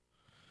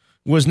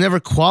was never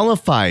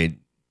qualified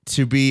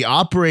to be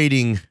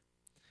operating.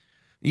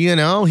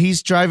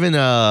 He's driving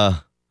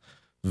a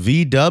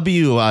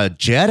VW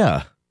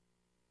Jetta,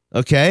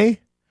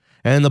 okay?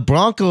 And the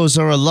Broncos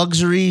are a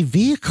luxury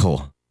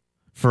vehicle.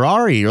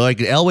 Ferrari, or like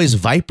Elway's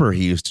Viper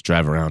he used to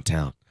drive around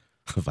town.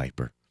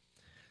 Viper.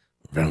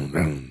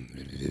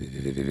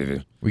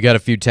 We got a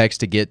few texts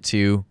to get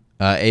to.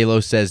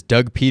 Alo says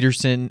Doug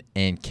Peterson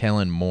and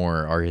Kellen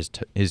Moore are his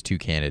two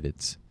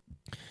candidates.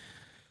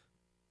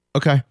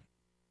 Okay.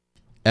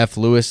 F.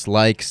 Lewis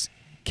likes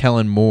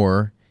Kellen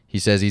Moore. He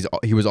says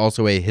he was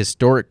also a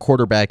historic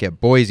quarterback at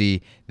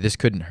Boise. This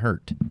couldn't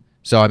hurt.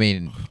 So, I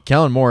mean,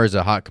 Kellen Moore is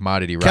a hot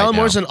commodity right now. Kellen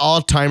Moore's an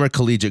all-timer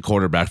collegiate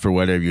quarterback for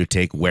whatever you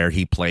take where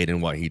he played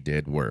and what he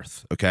did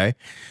worth, okay?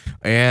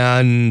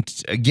 And,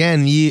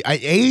 again,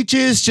 age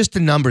is just a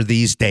number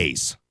these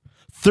days.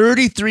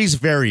 33 is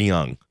very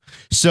young.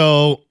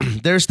 So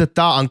there's the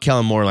thought on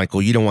Kellen Moore, like,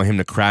 well, you don't want him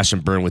to crash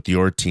and burn with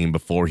your team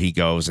before he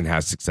goes and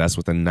has success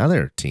with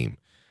another team,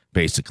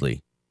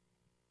 basically.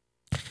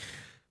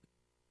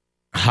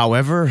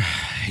 However,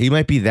 he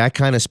might be that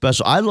kind of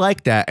special. I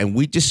like that. And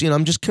we just,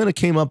 I'm just kind of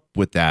came up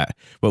with that.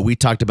 What we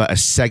talked about a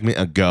segment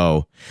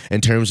ago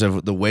in terms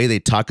of the way they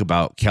talk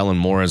about Kellen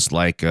Moore as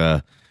like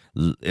a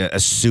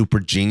super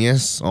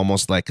genius,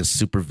 almost like a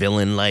super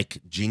villain, like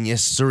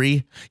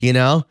geniusery,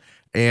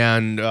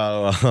 And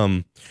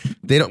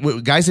they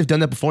don't. Guys have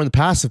done that before in the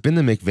past. Have been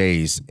the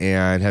McVays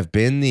and have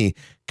been the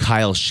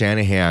Kyle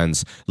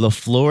Shanahans.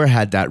 LaFleur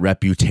had that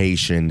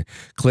reputation.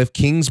 Cliff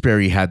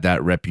Kingsbury had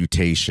that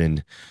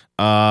reputation.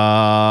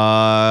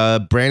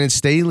 Brandon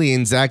Staley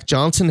and Zach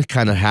Johnson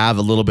kind of have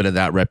a little bit of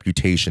that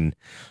reputation,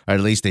 or at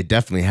least they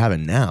definitely have it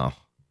now.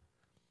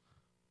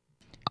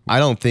 I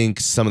don't think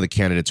some of the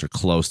candidates are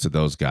close to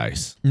those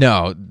guys.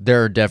 No,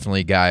 there are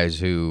definitely guys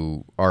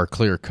who are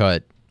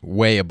clear-cut,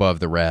 way above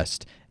the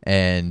rest.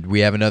 And we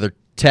have another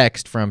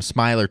text from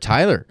Smiler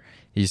Tyler.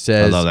 He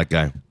says, I love that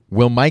guy.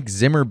 Will Mike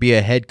Zimmer be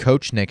a head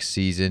coach next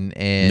season?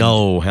 And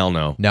no, hell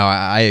no. No,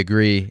 I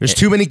agree. There's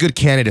too many good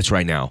candidates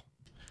right now.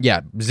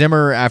 Yeah,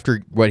 Zimmer,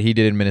 after what he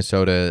did in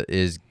Minnesota,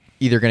 is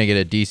either going to get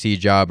a DC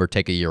job or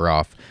take a year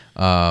off.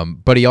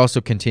 But he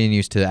also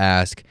continues to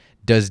ask,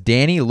 does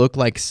Danny look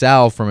like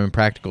Sal from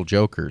Impractical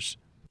Jokers?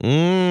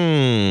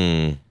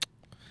 Maybe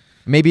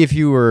if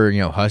you were,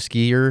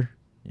 huskier.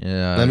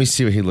 Let me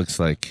see what he looks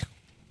like.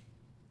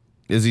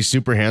 Is he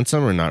super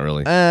handsome or not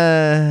really?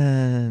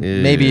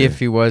 Maybe if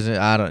he wasn't,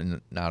 I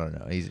don't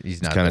know.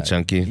 He's not kind of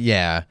chunky.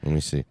 Yeah. Let me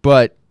see.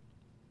 But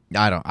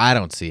I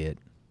don't see it.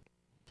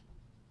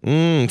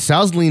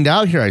 Sal's leaned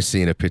out here. I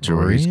see in a picture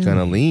where he's kind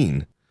of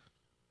lean.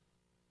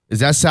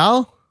 Is that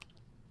Sal?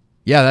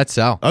 Yeah, that's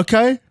Sal.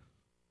 Okay,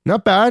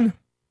 not bad.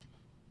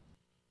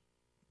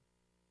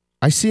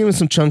 I see him with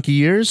some chunky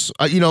ears.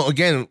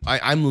 Again,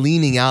 I'm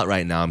leaning out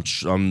right now.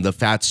 The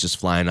fat's just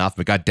flying off.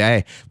 We got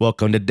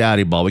welcome to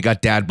Daddy Ball. We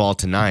got Dad Ball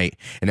tonight.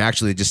 And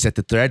actually, they just set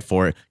the thread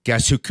for it.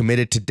 Guess who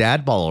committed to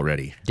Dad Ball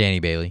already? Danny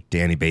Bailey.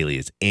 Danny Bailey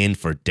is in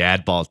for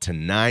Dad Ball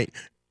tonight.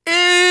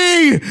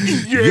 Yeah!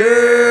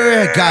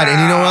 God,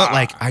 and you know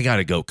what? I got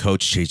to go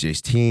coach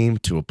JJ's team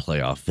to a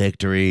playoff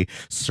victory.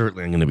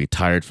 Certainly, I'm going to be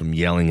tired from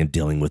yelling and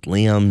dealing with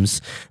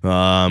Liam's.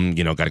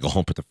 Got to go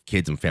home, put the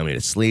kids and family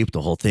to sleep.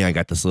 The whole thing. I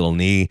got this little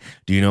knee.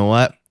 Do you know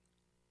what?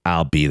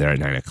 I'll be there at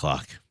 9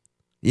 o'clock.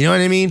 You know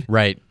what I mean?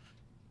 Right.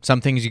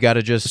 Some things you got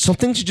to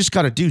just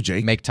got to do,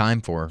 Jake. Make time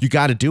for. You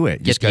got to do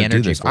it. You Get the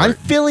energy for it. I'm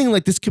feeling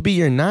like this could be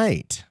your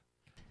night.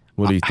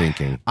 What are you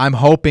thinking? I'm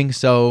hoping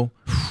so.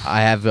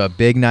 I have a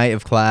big night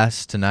of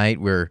class tonight.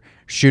 We're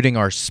shooting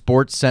our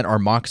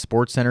mock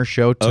sports center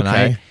show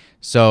tonight. Okay.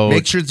 So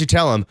make sure to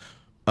tell him.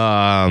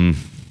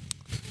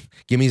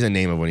 Give me the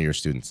name of one of your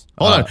students.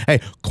 Hold on. Hey,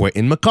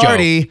 Quentin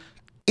McCarty,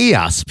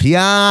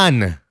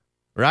 ESPN.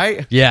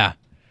 Right? Yeah.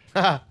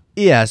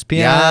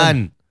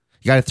 ESPN.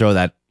 You got to throw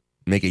that.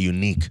 Make it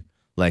unique,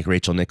 like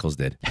Rachel Nichols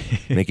did.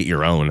 Make it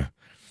your own.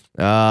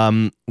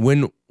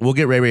 When we'll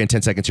get Ray in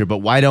 10 seconds here, but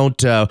why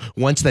don't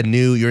once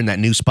you're in that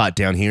new spot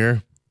down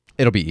here,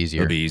 it'll be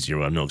easier.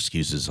 We'll have no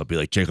excuses. I'll be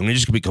like, Jake, I'm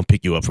just gonna come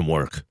pick you up from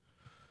work.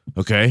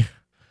 Okay.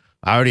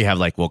 I already have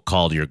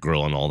called your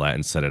girl and all that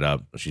and set it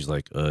up. She's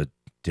like,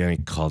 Danny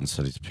called and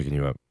said he's picking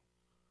you up.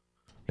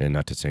 And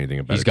not to say anything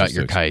about it. He's got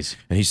your Kais.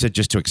 And he said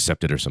just to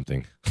accept it or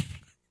something.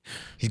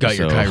 He's got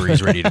your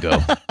Kyries ready to go.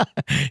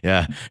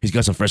 Yeah. He's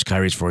got some fresh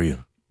Kyries for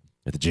you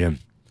at the gym.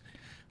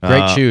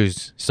 Great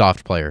shoes,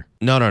 soft player.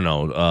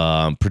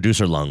 No.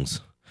 Producer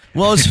lungs.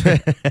 Well,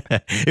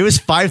 it was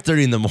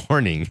 5:30 in the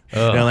morning.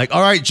 And I'm like,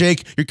 all right,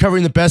 Jake, you're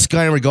covering the best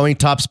guy and we're going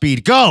top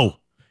speed. Go.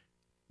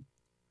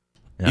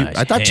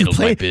 I thought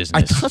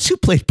you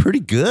played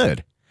pretty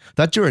good.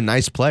 Thought you were a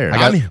nice player.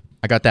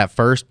 I got that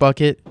first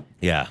bucket.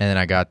 Yeah. And then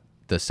I got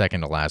the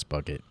second to last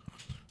bucket.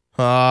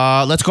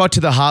 Let's go out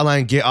to the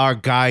hotline, get our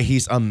guy.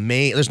 He's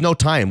amazing. There's no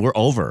time. We're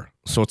over.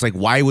 So it's like,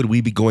 why would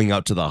we be going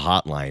out to the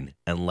hotline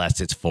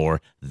unless it's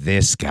for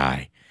this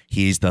guy?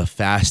 He's the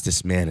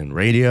fastest man in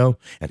radio,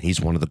 and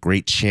he's one of the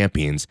great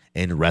champions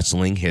in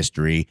wrestling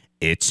history.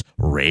 It's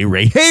Ray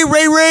Ray. Hey,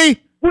 Ray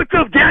Ray! What's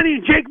up, Danny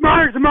and Jake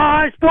Myers of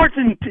My High Sports,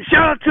 and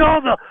shout out to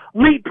all the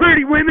elite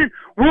pretty women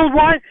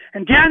worldwide.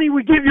 And Danny,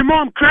 we give your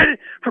mom credit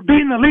for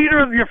being the leader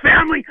of your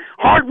family,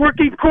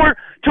 hardworking core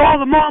to all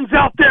the moms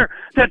out there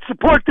that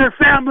support their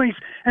families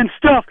and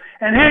stuff.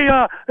 And hey,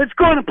 let's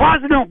go on a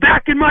positive note.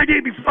 Back in my day,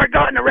 before I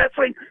got into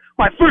wrestling,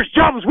 my first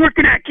job was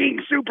working at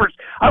King Supers.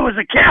 I was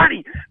a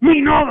caddy,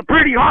 meeting all the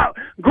pretty hot,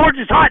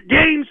 gorgeous hot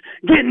dames,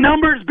 getting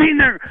numbers, being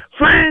their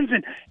friends,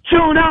 and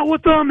chilling out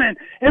with them. And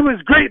it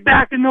was great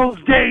back in those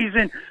days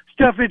and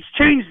stuff. It's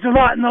changed a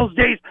lot in those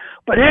days.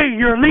 But hey,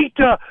 your elite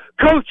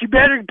coach, you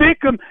better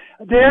pick him.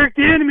 Eric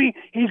the Enemy,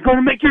 he's going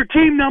to make your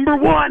team number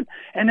one.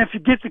 And if he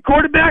gets a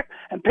quarterback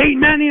and Peyton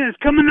Manning is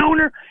coming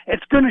owner,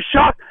 it's going to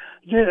shock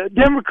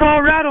Denver,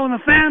 Colorado, and the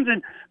fans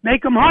and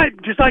make them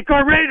hype, just like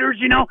our Raiders.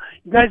 You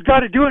guys got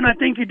to do it, and I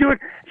think you do it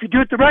if you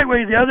do it the right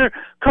way. The other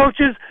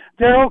coaches,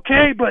 they're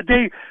okay, but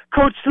they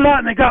coached a lot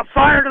and they got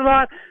fired a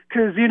lot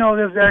because,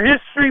 there's their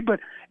history. But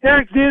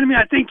Eric the Enemy,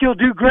 I think he'll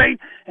do great,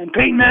 and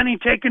Peyton Manning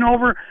taking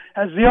over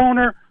as the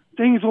owner,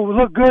 things will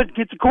look good.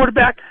 Get the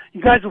quarterback.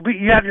 You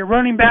have your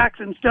running backs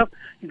and stuff.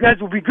 You guys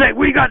will be great.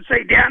 What do you got to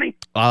say, Danny?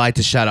 I like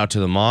to shout out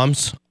to the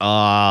moms.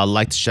 I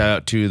like to shout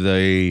out to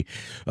the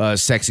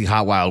sexy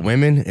hot wild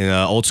women in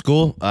old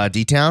school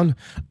D-Town.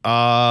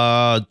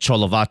 Cholovatos,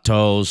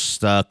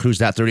 Cruise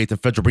that 38th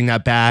and Federal. Bring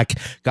that back.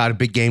 Got a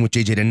big game with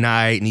JJ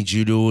tonight. Need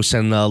you to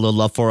send a little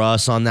love for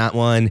us on that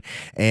one.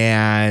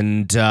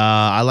 And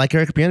I like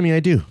Eric Bieniemy.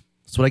 I do.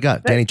 That's what I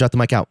got. Danny, drop the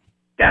mic out.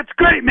 That's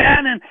great,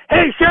 man. And,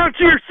 hey, shout out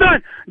to your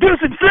son. Do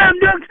some slam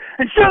dunks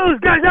and show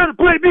those guys how to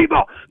play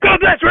b-ball. God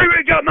bless. Ray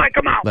Ray, go, Mike.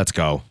 Come out. Let's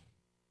go.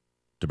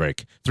 To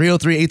break.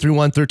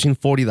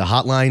 303-831-1340, the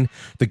hotline.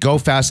 The Go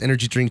Fast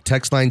Energy Drink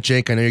text line.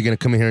 Jake, I know you're going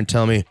to come in here and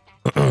tell me.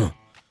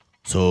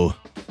 So,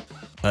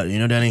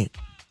 Danny,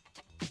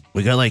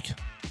 we got like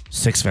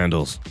 6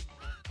 Vandals.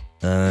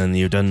 And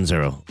you've done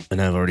 0.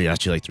 And I've already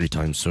asked you like 3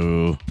 times.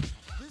 So,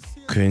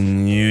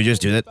 can you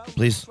just do that,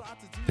 please?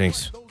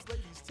 Thanks.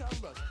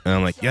 And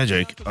I'm like, yeah,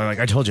 Jake.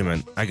 I told you,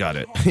 man. I got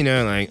it.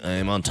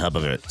 I'm on top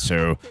of it.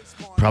 So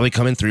probably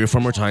come in 3 or 4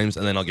 more times,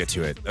 and then I'll get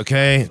to it.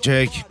 Okay,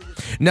 Jake?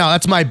 No,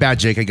 that's my bad,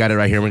 Jake. I got it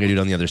right here. We're going to do it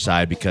on the other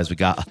side because we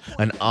got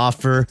an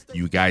offer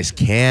you guys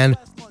can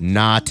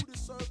not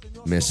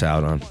miss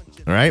out on.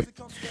 All right?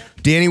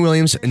 Danny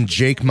Williams and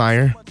Jake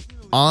Meyer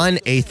on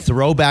a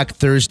Throwback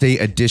Thursday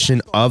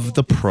edition of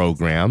the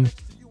program.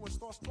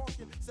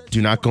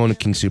 Do not go into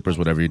King Soopers,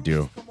 whatever you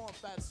do.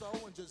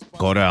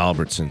 Go to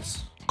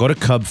Albertsons. Go to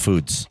Cub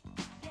Foods.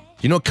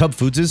 You know what Cub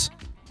Foods is?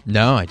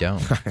 No, I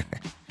don't.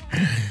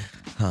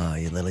 Oh,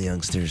 you little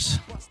youngsters.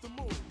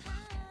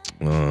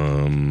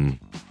 Where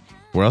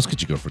else could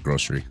you go for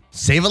grocery?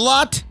 Save a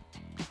Lot?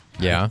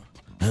 Yeah.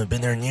 I haven't been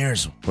there in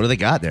years. What do they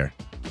got there?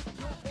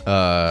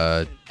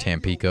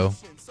 Tampico.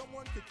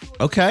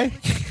 Okay.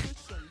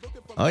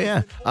 Oh,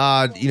 yeah.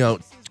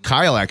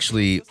 Kyle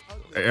actually,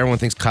 everyone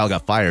thinks Kyle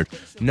got fired.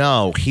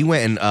 No, he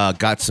went and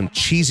got some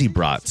cheesy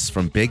brats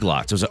from Big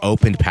Lots. It was an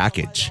opened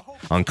package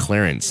on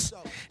clearance,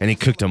 and he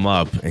cooked them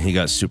up, and he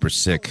got super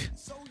sick,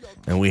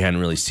 and we hadn't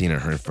really seen or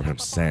heard from him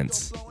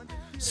since.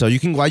 So you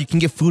can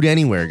get food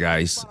anywhere,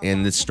 guys,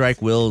 and the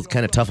strike will is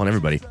kind of tough on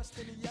everybody.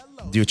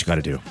 Do what you got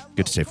to do.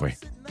 Get to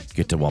Safeway.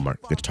 Get to Walmart.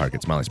 Get to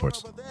Target. Smiley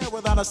Sports.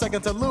 Without a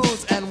second to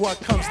lose, and what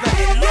comes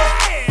next?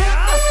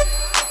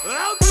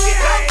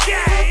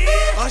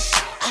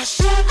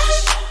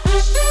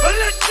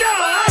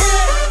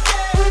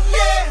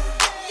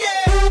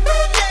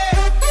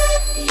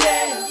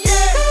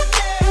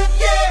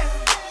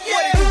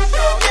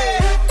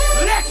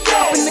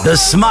 The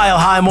Smile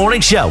High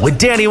Morning Show with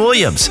Danny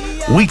Williams.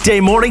 Weekday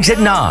mornings at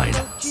 9.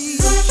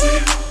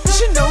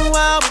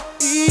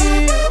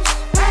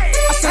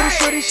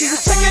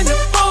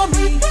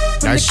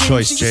 Nice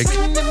choice, Jake.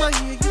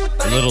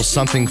 A little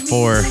something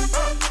for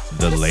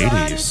the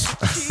ladies.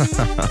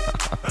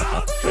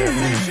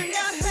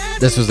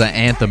 This was an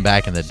anthem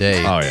back in the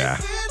day. Oh, yeah.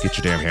 Get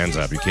your damn hands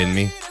up. You kidding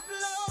me?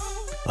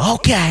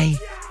 Okay.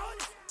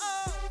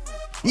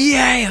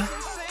 Yeah.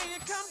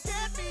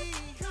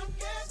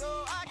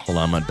 Hold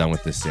on, I'm not done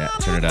with this yet.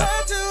 Turn it up.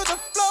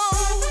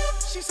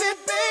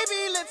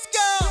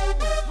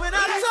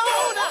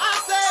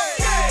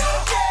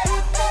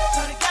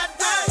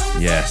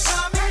 Yes.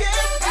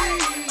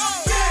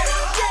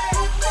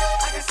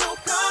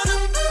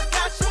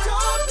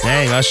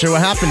 Dang, not sure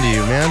what happened to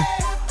you, man.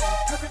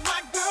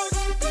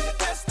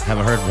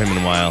 Haven't heard from him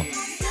in a while.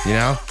 You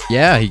know?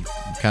 Yeah, he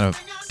kind of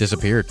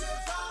disappeared.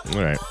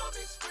 All right.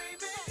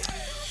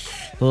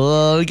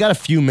 Well, we got a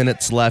few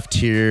minutes left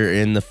here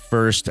in the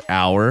first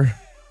hour.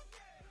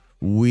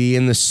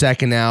 In the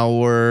second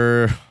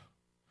hour,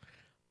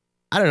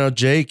 I don't know,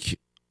 Jake,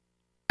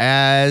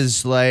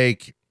 as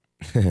like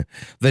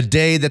the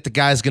day that the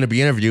guy's going to be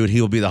interviewed,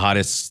 he will be the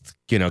hottest,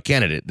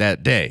 candidate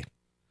that day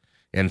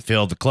and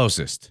Phil the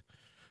closest.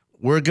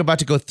 We're about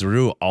to go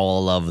through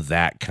all of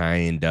that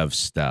kind of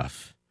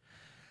stuff.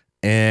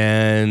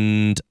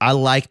 And I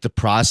like the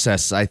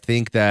process. I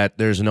think that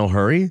there's no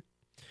hurry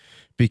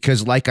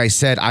because, like I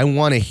said, I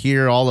want to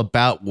hear all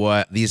about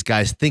what these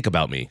guys think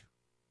about me.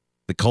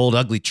 The cold,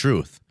 ugly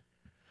truth.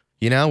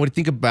 What do you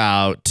think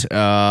about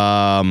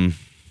the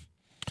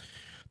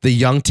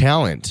young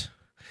talent?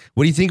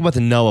 What do you think about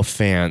the Noah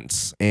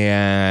Fants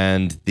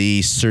and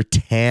the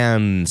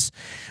Surtans?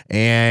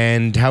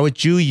 And how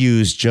would you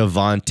use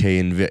Javonte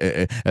and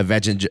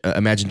imagine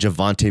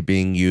Javonte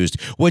being used?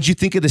 What did you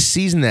think of the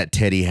season that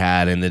Teddy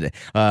had and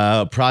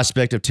the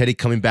prospect of Teddy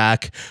coming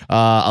back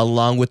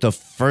along with the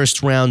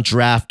first-round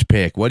draft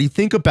pick? What do you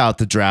think about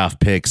the draft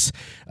picks?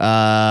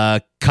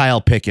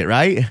 Kyle Pickett,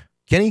 right?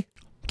 Kenny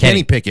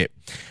Pickett.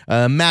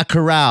 Matt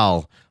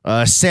Corral.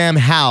 Sam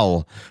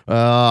Howell.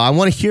 I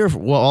want to hear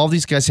what all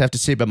these guys have to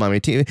say about my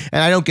team.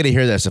 And I don't get to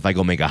hear this if I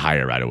go make a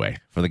hire right away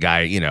for the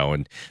guy, and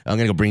I'm going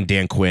to go bring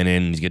Dan Quinn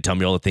in. He's going to tell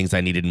me all the things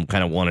I needed and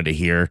kind of wanted to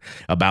hear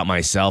about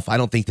myself. I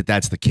don't think that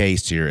that's the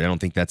case here. I don't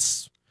think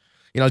that's,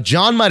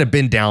 John might have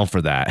been down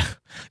for that.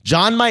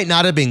 John might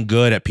not have been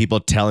good at people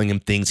telling him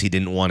things he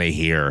didn't want to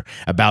hear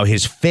about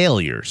his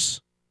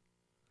failures.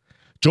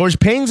 George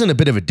Paton's in a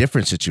bit of a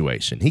different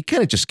situation. He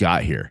kind of just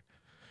got here.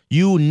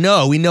 We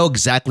know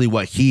exactly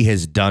what he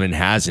has done and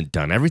hasn't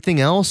done.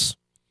 Everything else,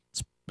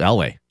 it's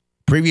Elway,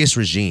 previous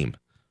regime,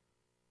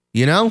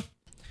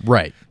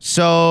 Right.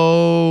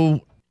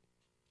 So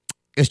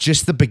it's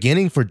just the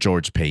beginning for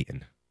George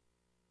Paton.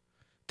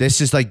 This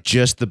is like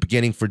just the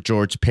beginning for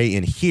George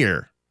Paton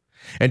here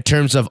in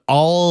terms of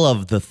all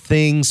of the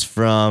things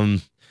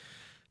from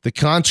the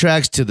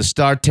contracts to the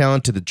star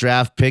talent to the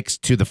draft picks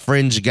to the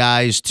fringe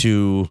guys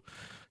to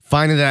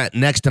finding that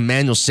next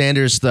Emmanuel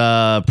Sanders,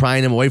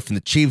 prying him away from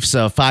the Chiefs,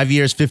 5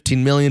 years,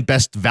 $15 million,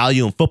 best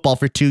value in football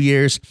for 2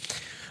 years.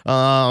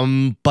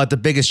 But the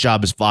biggest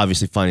job is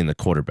obviously finding the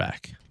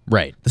quarterback.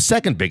 Right. The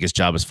second biggest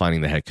job is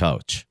finding the head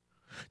coach.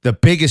 The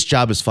biggest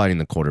job is finding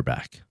the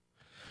quarterback.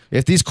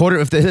 If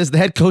the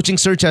head coaching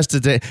search has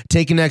to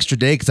take an extra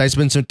day, because I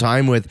spent some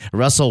time with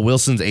Russell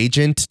Wilson's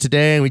agent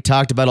today, and we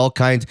talked about all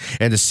kinds,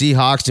 and the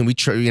Seahawks, and we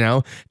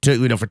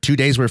for 2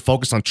 days we were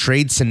focused on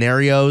trade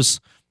scenarios.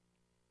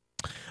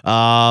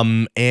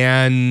 And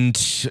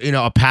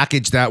a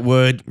package that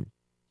would,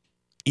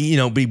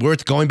 be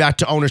worth going back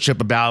to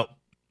ownership about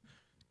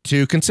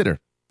to consider.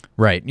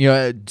 Right.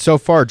 So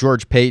far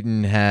George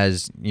Paton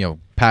has,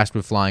 passed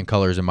with flying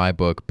colors in my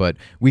book, but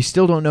we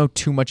still don't know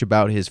too much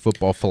about his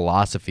football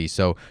philosophy.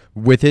 So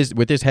with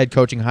his head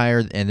coaching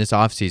hire and this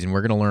offseason,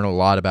 we're going to learn a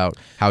lot about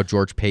how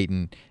George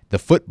Paton, the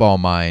football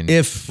mind,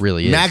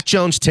 really is. Mac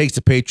Jones takes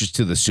the Patriots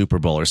to the Super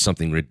Bowl or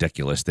something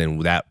ridiculous, then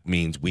that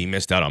means we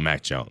missed out on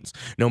Mac Jones.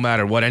 No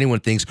matter what anyone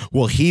thinks,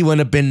 well, he wouldn't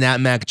have been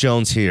that Mac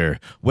Jones here.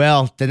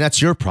 Well, then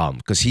that's your problem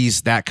because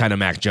he's that kind of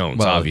Mac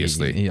Jones,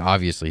 obviously.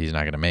 Obviously, he's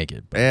not going to make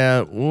it.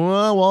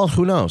 Well,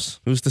 who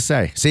knows? Who's to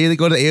say? Say they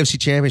go to the AFC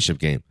Championship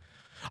game.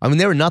 I mean,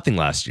 they were nothing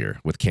last year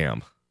with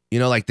Cam.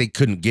 They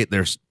couldn't get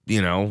their,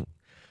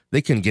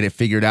 they couldn't get it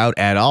figured out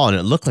at all, and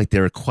it looked like they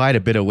were quite a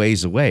bit of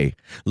ways away.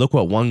 Look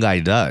what one guy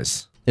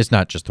does. It's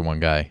not just the one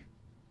guy.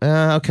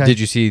 Okay. Did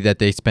you see that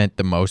they spent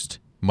the most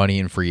money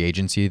in free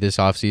agency this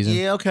offseason?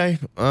 Yeah, okay.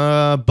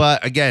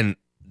 But again,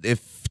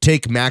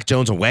 take Mac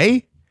Jones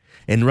away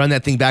and run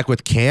that thing back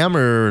with Cam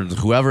or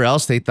whoever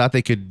else they thought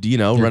they could,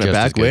 run it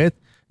back with,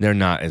 they're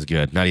not as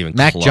good. Not even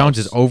Mac close. Jones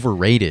is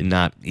overrated.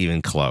 Not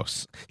even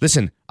close.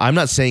 Listen, I'm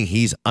not saying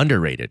he's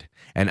underrated.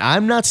 And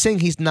I'm not saying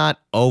he's not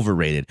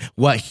overrated.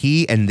 What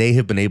he and they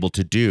have been able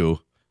to do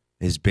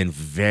has been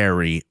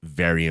very,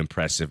 very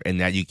impressive, and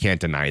that you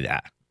can't deny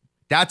that.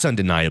 That's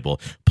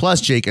undeniable.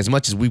 Plus, Jake, as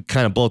much as we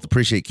kind of both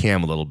appreciate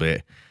Cam a little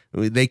bit,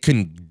 they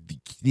couldn't,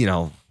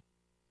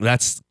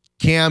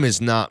 Cam is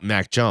not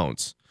Mac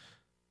Jones.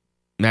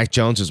 Mac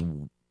Jones is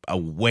a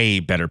way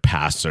better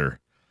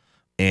passer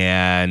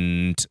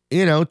and,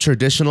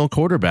 traditional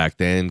quarterback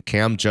than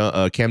Cam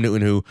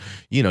Newton, who,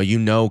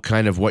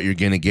 kind of what you're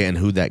going to get and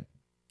who that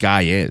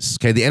guy is.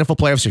 Okay, the NFL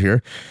playoffs are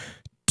here.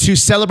 To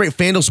celebrate,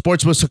 FanDuel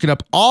Sportsbook's hooking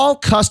up all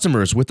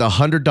customers with a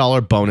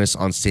 $100 bonus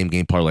on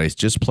same-game parlays.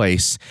 Just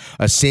place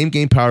a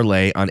same-game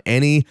parlay on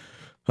any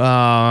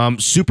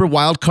Super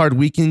Wildcard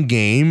Weekend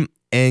game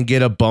and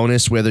get a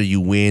bonus whether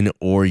you win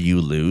or you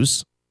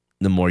lose.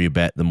 The more you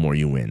bet, the more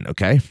you win,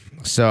 okay?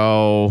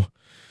 So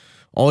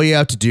all you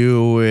have to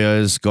do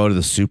is go to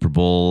the Super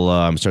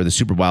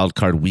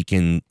Wildcard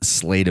Weekend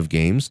slate of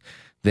games.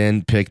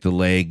 Then pick the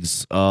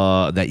legs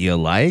that you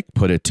like,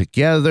 put it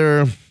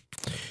together.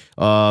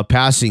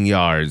 Passing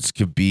yards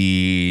could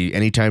be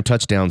anytime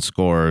touchdown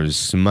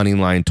scores, money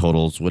line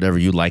totals, whatever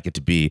you'd like it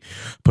to be.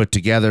 Put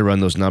together,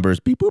 run those numbers.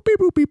 Beep, boop, beep,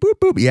 boop, beep, boop,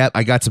 boop. Yeah,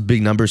 I got some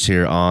big numbers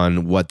here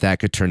on what that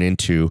could turn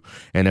into.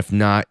 And if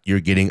not,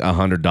 you're getting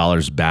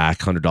 $100 back,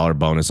 $100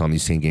 bonus on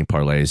these same game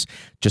parlays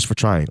just for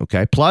trying,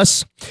 okay?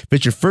 Plus, if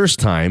it's your first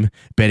time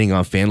betting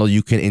on FanDuel,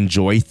 you can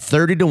enjoy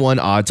 30-1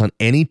 odds on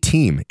any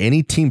team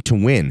to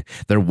win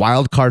their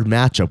wild card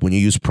matchup when you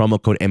use promo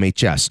code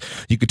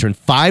MHS. You can turn a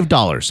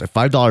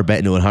 $5 bet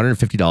into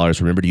 $150.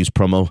 Remember to use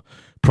promo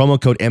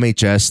code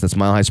MHS. That's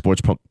Mile High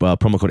Sports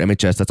promo code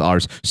MHS. That's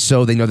ours.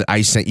 So they know that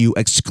I sent you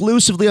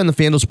exclusively on the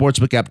FanDuel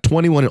Sportsbook app.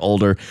 21 and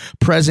older,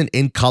 present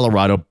in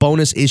Colorado.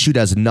 Bonus issued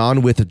as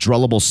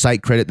non-withdrawable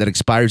site credit that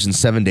expires in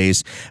 7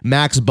 days.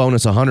 Max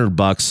bonus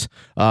 $100.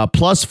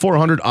 Plus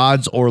 400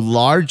 odds or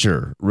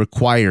larger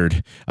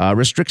required.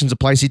 Restrictions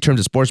apply. See terms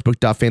at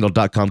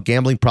sportsbook.fanduel.com.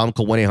 Gambling problem,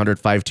 call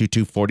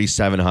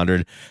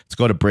 1-800-522-4700. Let's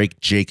go to break.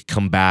 Jake,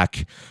 come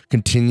back.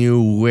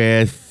 Continue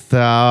with,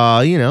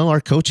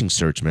 our coaching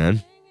search,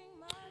 man.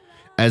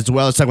 As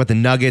well, let's talk about the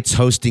Nuggets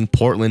hosting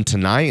Portland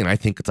tonight, and I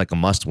think it's like a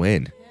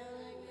must-win.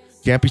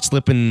 Can't be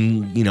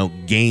slipping,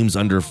 games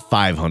under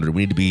 500.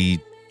 We need to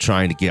be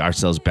trying to get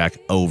ourselves back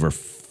over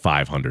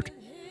 500.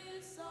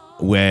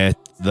 with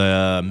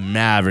the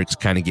Mavericks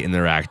kind of getting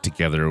their act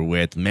together,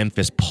 with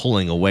Memphis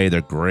pulling away,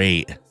 they're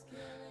great.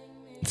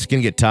 It's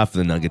going to get tough for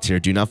the Nuggets here.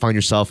 Do not find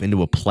yourself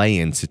into a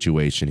play-in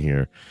situation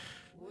here.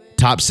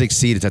 Top 6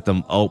 seed is at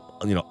the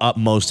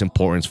utmost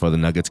importance for the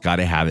Nuggets. Got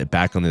to have it.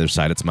 Back on the other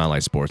side, it's Mile High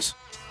Sports.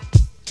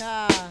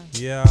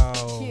 Yo,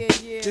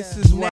 this is why.